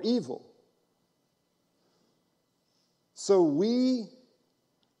or evil. So we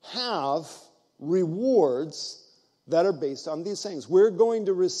have rewards that are based on these things. We're going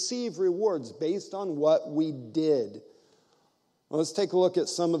to receive rewards based on what we did. Well, let's take a look at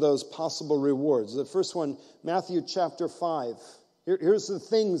some of those possible rewards. The first one, Matthew chapter 5. Here's the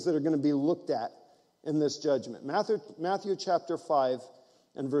things that are going to be looked at in this judgment. Matthew chapter 5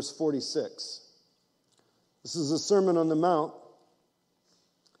 and verse 46. This is the Sermon on the Mount.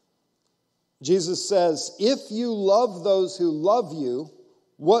 Jesus says, if you love those who love you,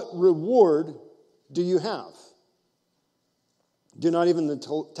 what reward do you have? Do not even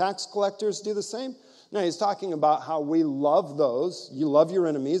the tax collectors do the same? No, he's talking about how we love those. You love your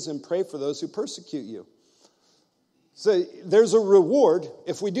enemies and pray for those who persecute you. So there's a reward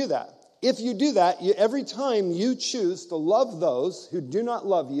if we do that. If you do that, every time you choose to love those who do not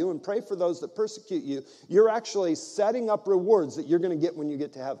love you and pray for those that persecute you, you're actually setting up rewards that you're going to get when you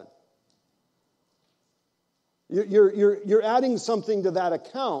get to heaven. You're adding something to that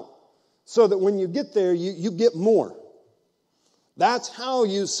account so that when you get there, you get more. That's how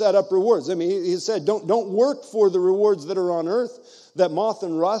you set up rewards. I mean, he said, don't work for the rewards that are on earth that moth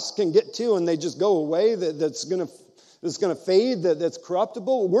and rust can get to and they just go away, that's going to fade, that's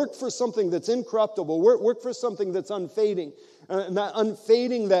corruptible. Work for something that's incorruptible. Work for something that's unfading. And that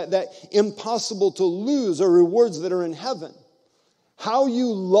unfading, that impossible to lose are rewards that are in heaven. How you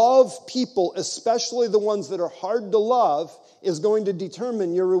love people, especially the ones that are hard to love, is going to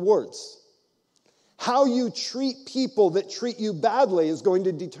determine your rewards. How you treat people that treat you badly is going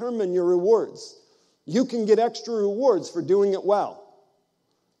to determine your rewards. You can get extra rewards for doing it well.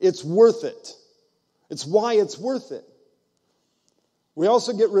 It's worth it. It's why it's worth it. We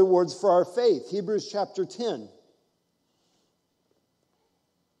also get rewards for our faith. Hebrews chapter 10.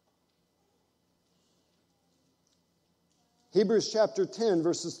 Hebrews chapter 10,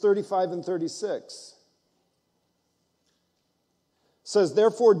 verses 35 and 36. Says,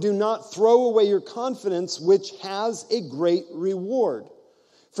 therefore, do not throw away your confidence, which has a great reward.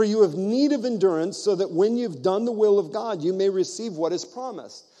 For you have need of endurance, so that when you've done the will of God, you may receive what is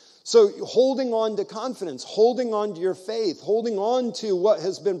promised. So holding on to confidence, holding on to your faith, holding on to what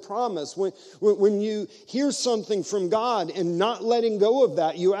has been promised. When you hear something from God and not letting go of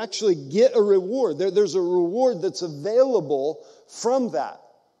that, you actually get a reward. There's a reward that's available from that.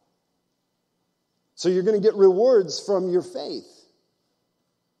 So you're going to get rewards from your faith.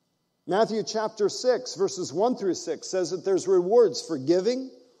 Matthew chapter 6, verses 1 through 6 says that there's rewards for giving,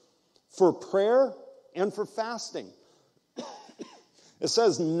 for prayer, and for fasting. It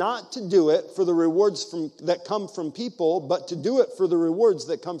says not to do it for the rewards that come from people, but to do it for the rewards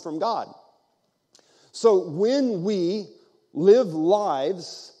that come from God. So when we live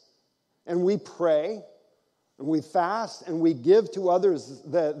lives and we pray and we fast and we give to others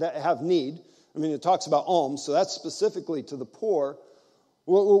that have need, I mean, it talks about alms, so that's specifically to the poor.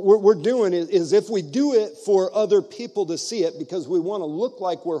 What we're doing is if we do it for other people to see it because we want to look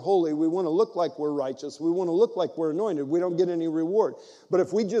like we're holy, we want to look like we're righteous, we want to look like we're anointed, we don't get any reward. But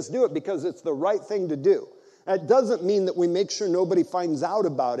if we just do it because it's the right thing to do, that doesn't mean that we make sure nobody finds out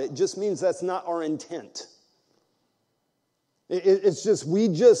about it. It just means that's not our intent. It's just, we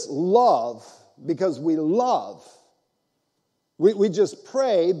just love because we love. We just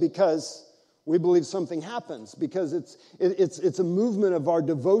pray because we believe something happens, because it's a movement of our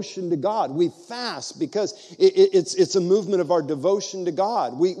devotion to God. We fast because it's a movement of our devotion to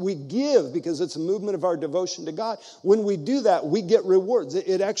God. We give because it's a movement of our devotion to God. When we do that, we get rewards.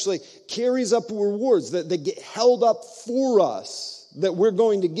 It actually carries up rewards that get held up for us that we're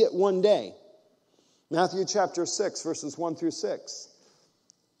going to get one day. Matthew chapter 6, verses 1 through 6.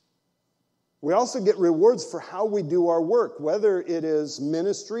 We also get rewards for how we do our work, whether it is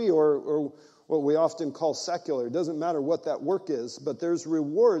ministry or what we often call secular. It doesn't matter what that work is, but there's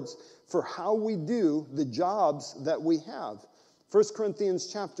rewards for how we do the jobs that we have. 1 Corinthians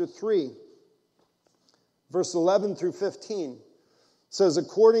chapter 3, verse 11 through 15 says,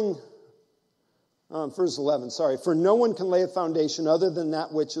 verse 11, for no one can lay a foundation other than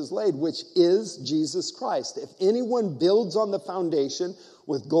that which is laid, which is Jesus Christ. If anyone builds on the foundation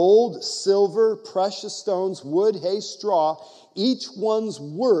with gold, silver, precious stones, wood, hay, straw, each one's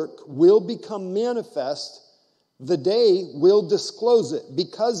work will become manifest. The day will disclose it,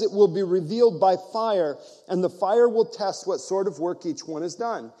 because it will be revealed by fire, and the fire will test what sort of work each one has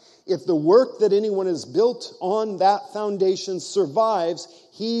done. If the work that anyone has built on that foundation survives,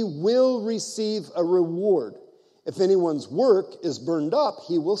 he will receive a reward. If anyone's work is burned up,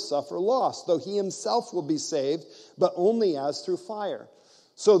 he will suffer loss, though he himself will be saved, but only as through fire.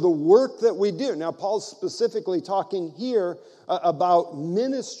 So the work that we do, now Paul's specifically talking here about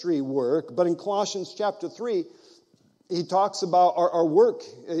ministry work, but in Colossians chapter 3, he talks about our work.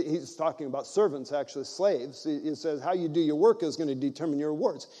 He's talking about servants, actually slaves. He says how you do your work is going to determine your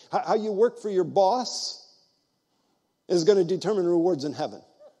rewards. How you work for your boss is going to determine rewards in heaven.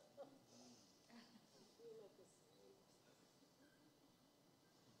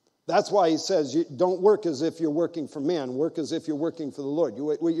 That's why he says, don't work as if you're working for man. Work as if you're working for the Lord.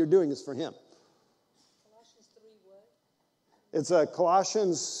 What you're doing is for him. Colossians 3 what? It's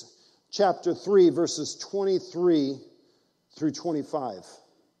Colossians chapter 3, verses 23 through 25.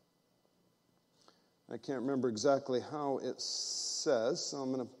 I can't remember exactly how it says, so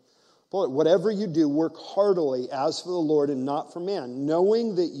I'm going to pull it. Whatever you do, work heartily as for the Lord and not for man,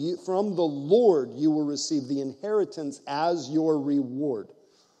 knowing that from the Lord you will receive the inheritance as your reward.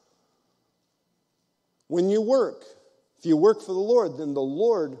 When you work, if you work for the Lord, then the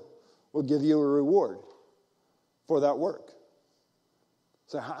Lord will give you a reward for that work.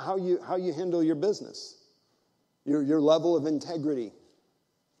 So how you handle your business, your level of integrity,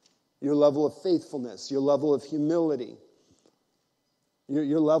 your level of faithfulness, your level of humility,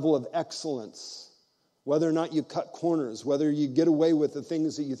 your level of excellence, whether or not you cut corners, whether you get away with the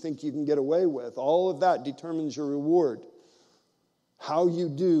things that you think you can get away with, all of that determines your reward. How you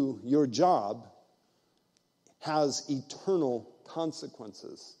do your job has eternal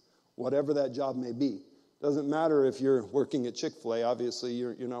consequences, whatever that job may be. Doesn't matter if you're working at Chick-fil-A. Obviously,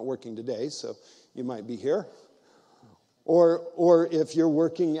 you're not working today, so you might be here. Or if you're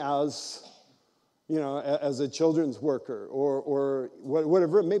working as, as a children's worker or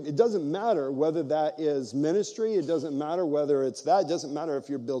whatever it may be. It doesn't matter whether that is ministry. It doesn't matter whether it's that. It doesn't matter if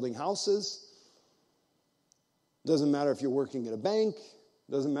you're building houses. It doesn't matter if you're working at a bank.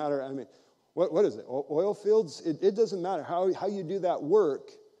 It doesn't matter, what is it? Oil fields? It doesn't matter. How you do that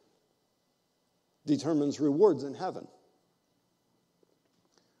work determines rewards in heaven.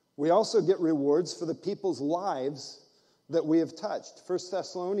 We also get rewards for the people's lives that we have touched. 1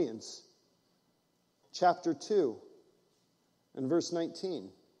 Thessalonians chapter 2 and verse 19.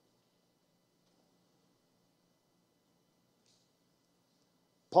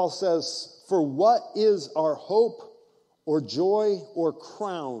 Paul says, "For what is our hope or joy or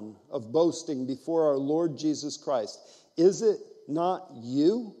crown of boasting before our Lord Jesus Christ? Is it not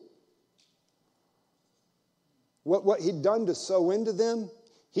you?" What he'd done to sow into them,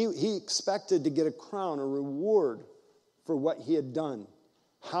 he expected to get a crown, a reward for what he had done.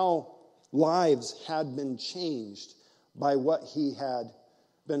 How lives had been changed by what he had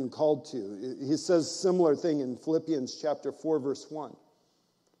been called to. He says a similar thing in Philippians chapter 4, verse 1.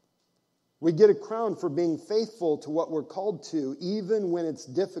 We get a crown for being faithful to what we're called to, even when it's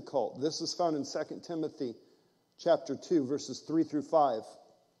difficult. This is found in 2 Timothy chapter 2, verses 3 through 5.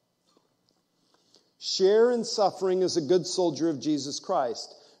 Share in suffering as a good soldier of Jesus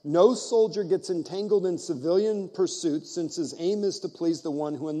Christ. No soldier gets entangled in civilian pursuits, since his aim is to please the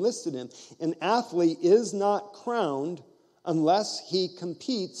one who enlisted him. An athlete is not crowned unless he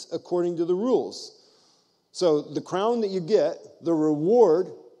competes according to the rules. So the crown that you get, the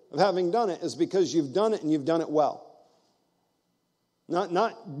reward of having done it, is because you've done it and you've done it well.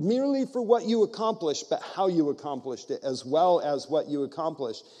 Not merely for what you accomplished, but how you accomplished it, as well as what you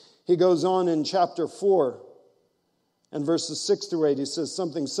accomplished. He goes on in chapter 4 and verses 6 through 8. He says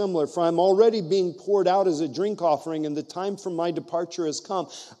something similar. "For I'm already being poured out as a drink offering, and the time for my departure has come.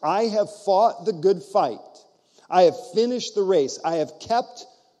 I have fought the good fight. I have finished the race. I have kept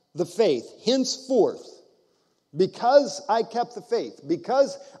the faith. Henceforth, because I kept the faith,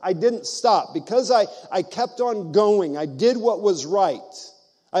 because I didn't stop, because I kept on going, I did what was right,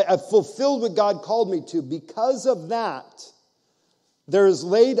 I fulfilled what God called me to, because of that, there is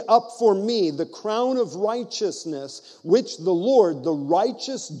laid up for me the crown of righteousness, which the Lord, the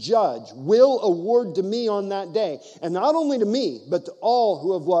righteous judge, will award to me on that day. And not only to me, but to all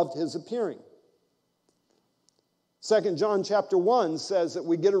who have loved his appearing." 2 John chapter 1 says that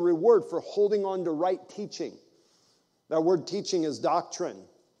we get a reward for holding on to right teaching. That word teaching is doctrine.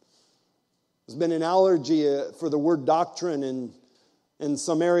 There's been an allergy for the word doctrine in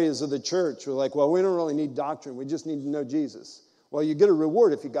some areas of the church. We're like, well, we don't really need doctrine. We just need to know Jesus. Well, you get a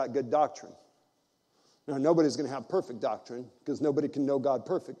reward if you got good doctrine. Now, nobody's going to have perfect doctrine because nobody can know God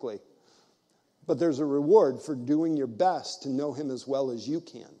perfectly. But there's a reward for doing your best to know him as well as you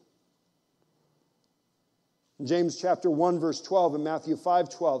can. James chapter 1, verse 12 and Matthew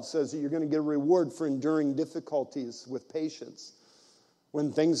 5:12 says that you're going to get a reward for enduring difficulties with patience.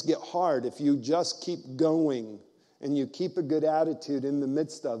 When things get hard, if you just keep going and you keep a good attitude in the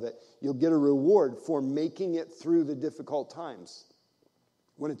midst of it, you'll get a reward for making it through the difficult times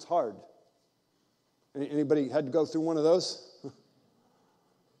when it's hard. Anybody had to go through one of those?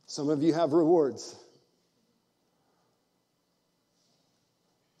 Some of you have rewards.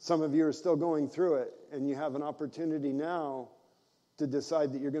 Some of you are still going through it, and you have an opportunity now to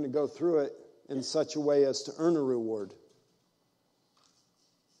decide that you're going to go through it in such a way as to earn a reward.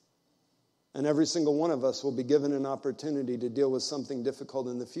 And every single one of us will be given an opportunity to deal with something difficult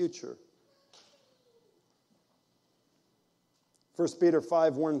in the future. 1 Peter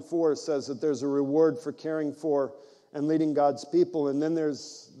 5, 1, 4 says that there's a reward for caring for and leading God's people. And then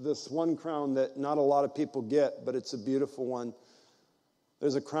there's this one crown that not a lot of people get, but it's a beautiful one.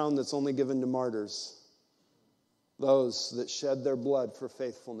 There's a crown that's only given to martyrs, those that shed their blood for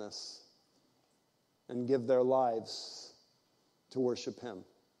faithfulness and give their lives to worship him.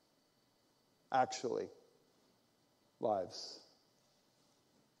 Actually, lives.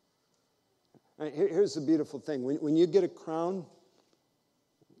 Here's the beautiful thing. When you get a crown,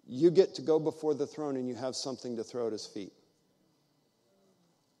 you get to go before the throne and you have something to throw at his feet.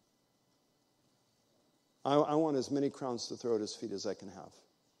 I want as many crowns to throw at his feet as I can have.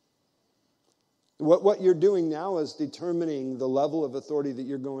 What you're doing now is determining the level of authority that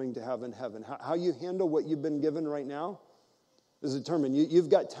you're going to have in heaven. How you handle what you've been given right now is determined. You've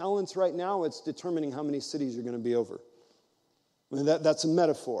got talents right now. It's determining how many cities you're going to be over. I mean, that's a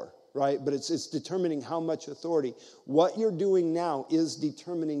metaphor, right? But it's determining how much authority. What you're doing now is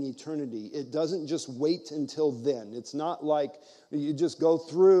determining eternity. It doesn't just wait until then. It's not like you just go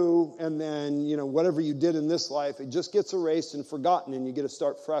through and then, whatever you did in this life, it just gets erased and forgotten and you get to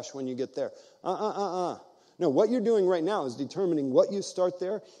start fresh when you get there. No, what you're doing right now is determining what you start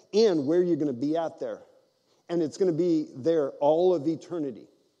there and where you're going to be at there. And it's going to be there all of eternity.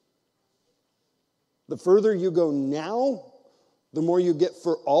 The further you go now, the more you get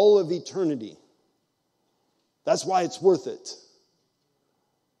for all of eternity. That's why it's worth it.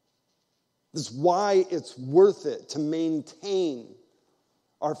 That's why it's worth it to maintain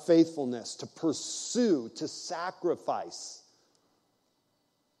our faithfulness, to pursue, to sacrifice,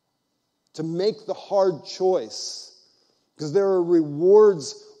 to make the hard choice, because there are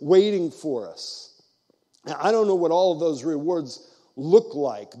rewards waiting for us. Now, I don't know what all of those rewards look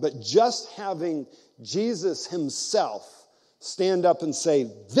like. But just having Jesus himself stand up and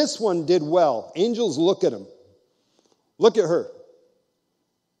say, this one did well. Angels, look at him. Look at her.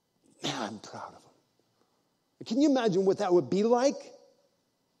 Man, I'm proud of him. Can you imagine what that would be like?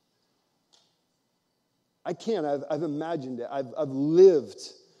 I can't. I've imagined it. I've lived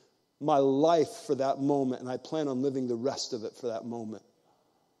my life for that moment, and I plan on living the rest of it for that moment.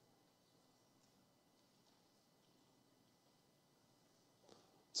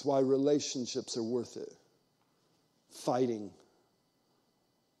 That's why relationships are worth it. Fighting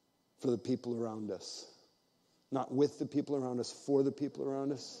for the people around us. Not with the people around us, for the people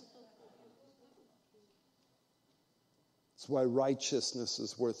around us. That's why righteousness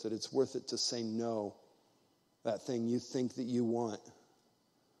is worth it. It's worth it to say no. That thing you think that you want.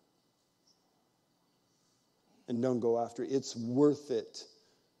 And don't go after it. It's worth it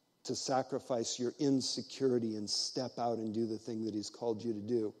to sacrifice your insecurity and step out and do the thing that he's called you to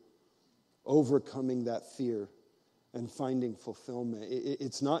do. Overcoming that fear and finding fulfillment.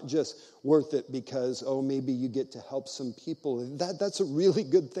 It's not just worth it because, maybe you get to help some people. That's a really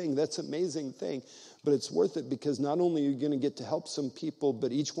good thing. That's an amazing thing. But it's worth it because not only are you going to get to help some people,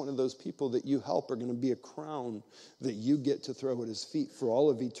 but each one of those people that you help are going to be a crown that you get to throw at his feet for all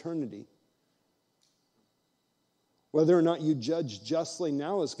of eternity. Whether or not you judge justly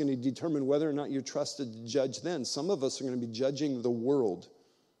now is going to determine whether or not you're trusted to judge then. Some of us are going to be judging the world.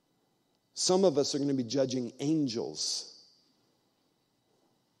 Some of us are going to be judging angels.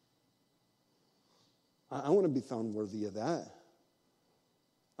 I want to be found worthy of that.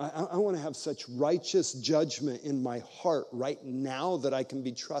 I want to have such righteous judgment in my heart right now that I can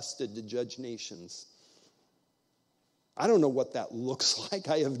be trusted to judge nations. I don't know what that looks like.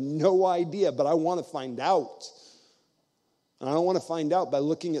 I have no idea, but I want to find out. And I don't want to find out by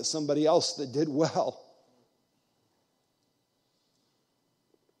looking at somebody else that did well.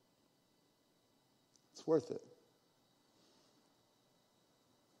 It's worth it.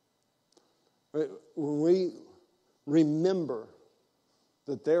 When we remember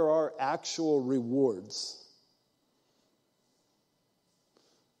that there are actual rewards,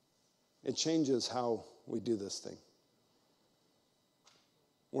 it changes how we do this thing.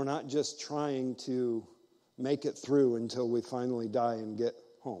 We're not just trying to make it through until we finally die and get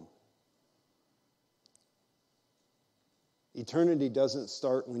home. Eternity doesn't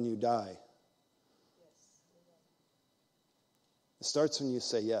start when you die. It starts when you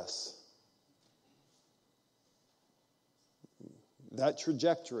say yes. That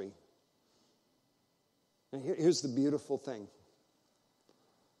trajectory. And here's the beautiful thing.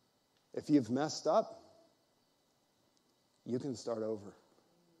 If you've messed up, you can start over.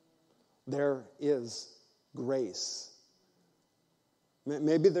 There is grace.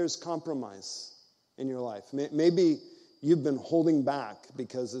 Maybe there's compromise in your life. Maybe you've been holding back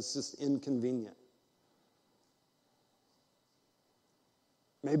because it's just inconvenient.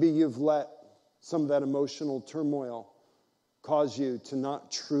 Maybe you've let some of that emotional turmoil cause you to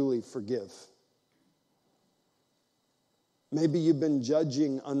not truly forgive. Maybe you've been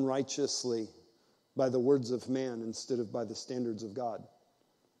judging unrighteously by the words of man instead of by the standards of God.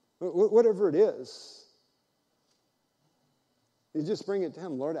 Whatever it is, you just bring it to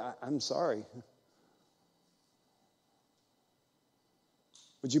him. Lord, I'm sorry.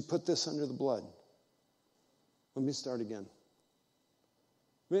 Would you put this under the blood? Let me start again.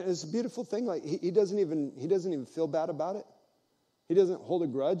 I mean, it's a beautiful thing. Like he doesn't even feel bad about it. He doesn't hold a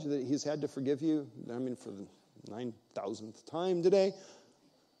grudge that he's had to forgive you. I mean, for the 9,000th time today.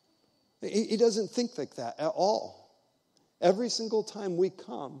 He doesn't think like that at all. Every single time we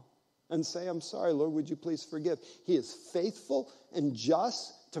come and say, I'm sorry, Lord, would you please forgive? He is faithful and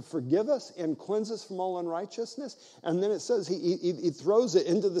just to forgive us and cleanse us from all unrighteousness. And then it says he throws it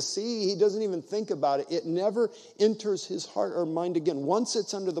into the sea. He doesn't even think about it. It never enters his heart or mind again. Once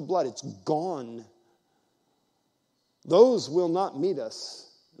it's under the blood, it's gone. Those will not meet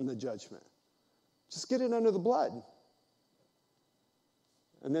us in the judgment. Just get it under the blood.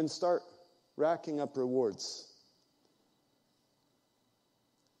 And then start racking up rewards.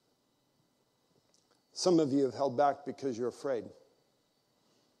 Some of you have held back because you're afraid.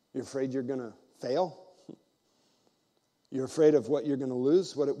 You're afraid you're going to fail. You're afraid of what you're going to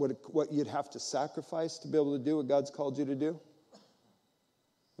lose, what you'd have to sacrifice to be able to do what God's called you to do.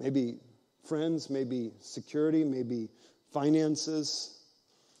 Maybe friends, maybe security, maybe finances.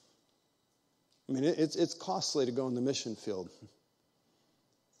 I mean, it's costly to go in the mission field.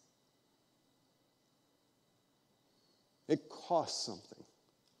 It costs something.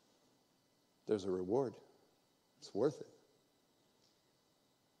 There's a reward. It's worth it.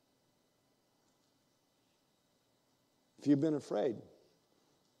 If you've been afraid,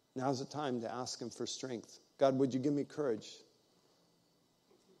 now's the time to ask him for strength. God, would you give me courage?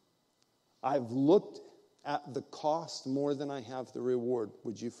 I've looked at the cost more than I have the reward.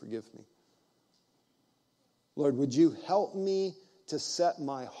 Would you forgive me? Lord, would you help me to set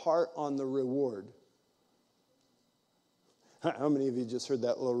my heart on the reward? How many of you just heard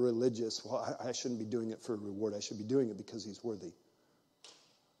that little religious, well, I shouldn't be doing it for a reward. I should be doing it because he's worthy.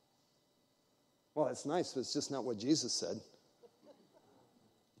 Well, it's nice, but it's just not what Jesus said.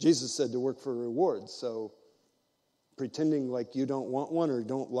 Jesus said to work for a reward. So pretending like you don't want one or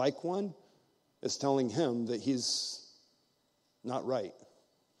don't like one is telling him that he's not right.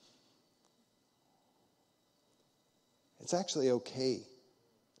 It's actually okay.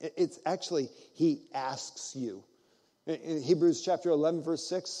 It's actually, he asks you. In Hebrews chapter 11, verse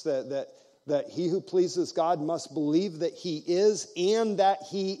 6, that he who pleases God must believe that he is, and that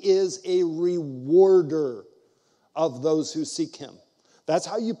he is a rewarder of those who seek him. That's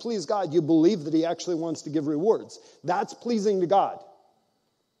how you please God. You believe that he actually wants to give rewards. That's pleasing to God.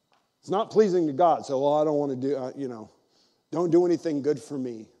 It's not pleasing to God. So, well, I don't want to do, don't do anything good for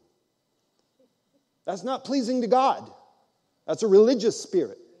me. That's not pleasing to God. That's a religious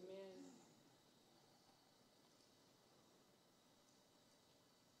spirit.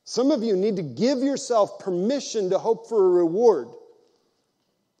 Some of you need to give yourself permission to hope for a reward.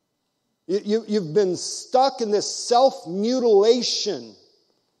 You've been stuck in this self-mutilation,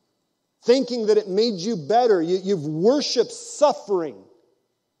 thinking that it made you better. You've worshipped suffering.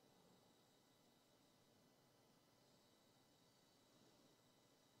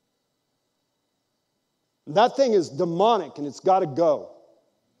 That thing is demonic and it's got to go.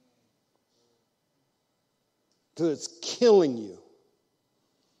 Because it's killing you.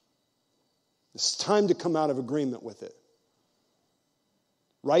 It's time to come out of agreement with it.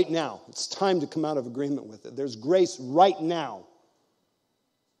 Right now. It's time to come out of agreement with it. There's grace right now.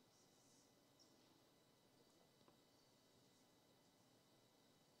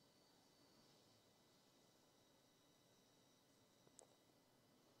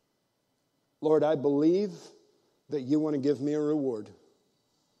 Lord, I believe that you want to give me a reward.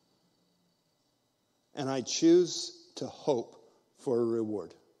 And I choose to hope for a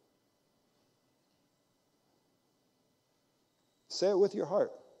reward. Say it with your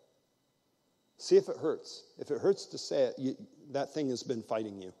heart. See if it hurts. If it hurts to say it, that thing has been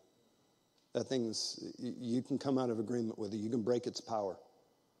fighting you. That thing is, you can come out of agreement with it. You can break its power.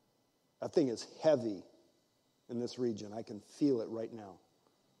 That thing is heavy in this region. I can feel it right now.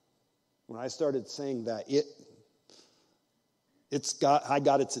 When I started saying that, I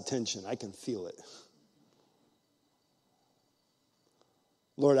got its attention. I can feel it.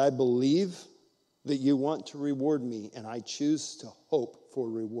 Lord, I believe that you want to reward me, and I choose to hope for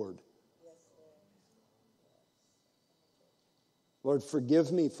reward. Lord,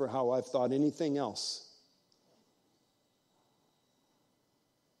 forgive me for how I've thought anything else.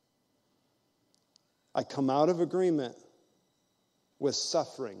 I come out of agreement with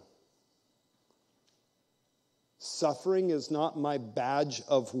suffering. Suffering is not my badge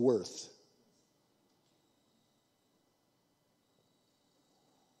of worth.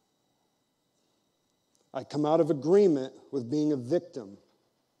 I come out of agreement with being a victim.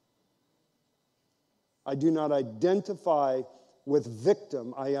 I do not identify with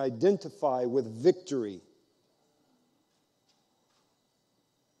victim. I identify with victory.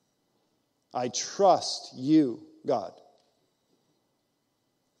 I trust you, God.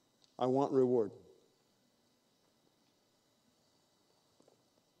 I want reward.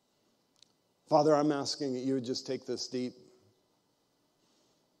 Father, I'm asking that you would just take this deep.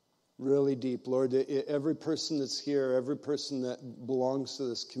 Really deep, Lord. Every person that's here, every person that belongs to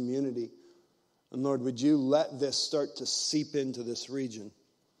this community, and Lord, would you let this start to seep into this region?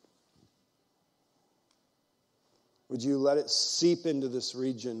 Would you let it seep into this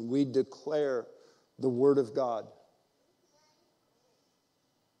region? We declare the word of God.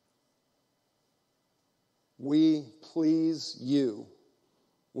 We please you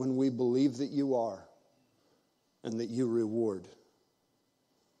when we believe that you are and that you reward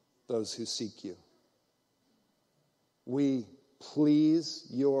those who seek you. We please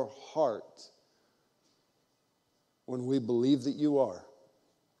your heart when we believe that you are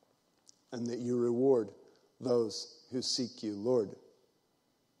and that you reward those who seek you. Lord,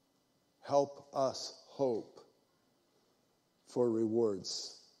 help us hope for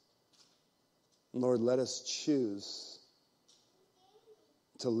rewards. Lord, let us choose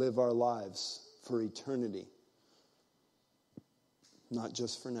to live our lives for eternity, not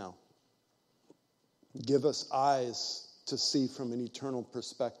just for now. Give us eyes to see from an eternal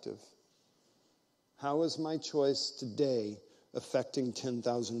perspective. How is my choice today affecting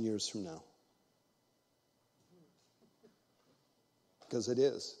 10,000 years from now? Because it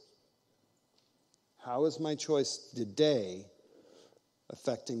is. How is my choice today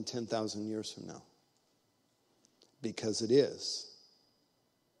affecting 10,000 years from now? Because it is.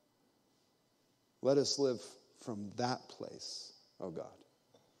 Let us live from that place, oh God.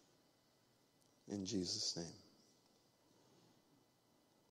 In Jesus' name.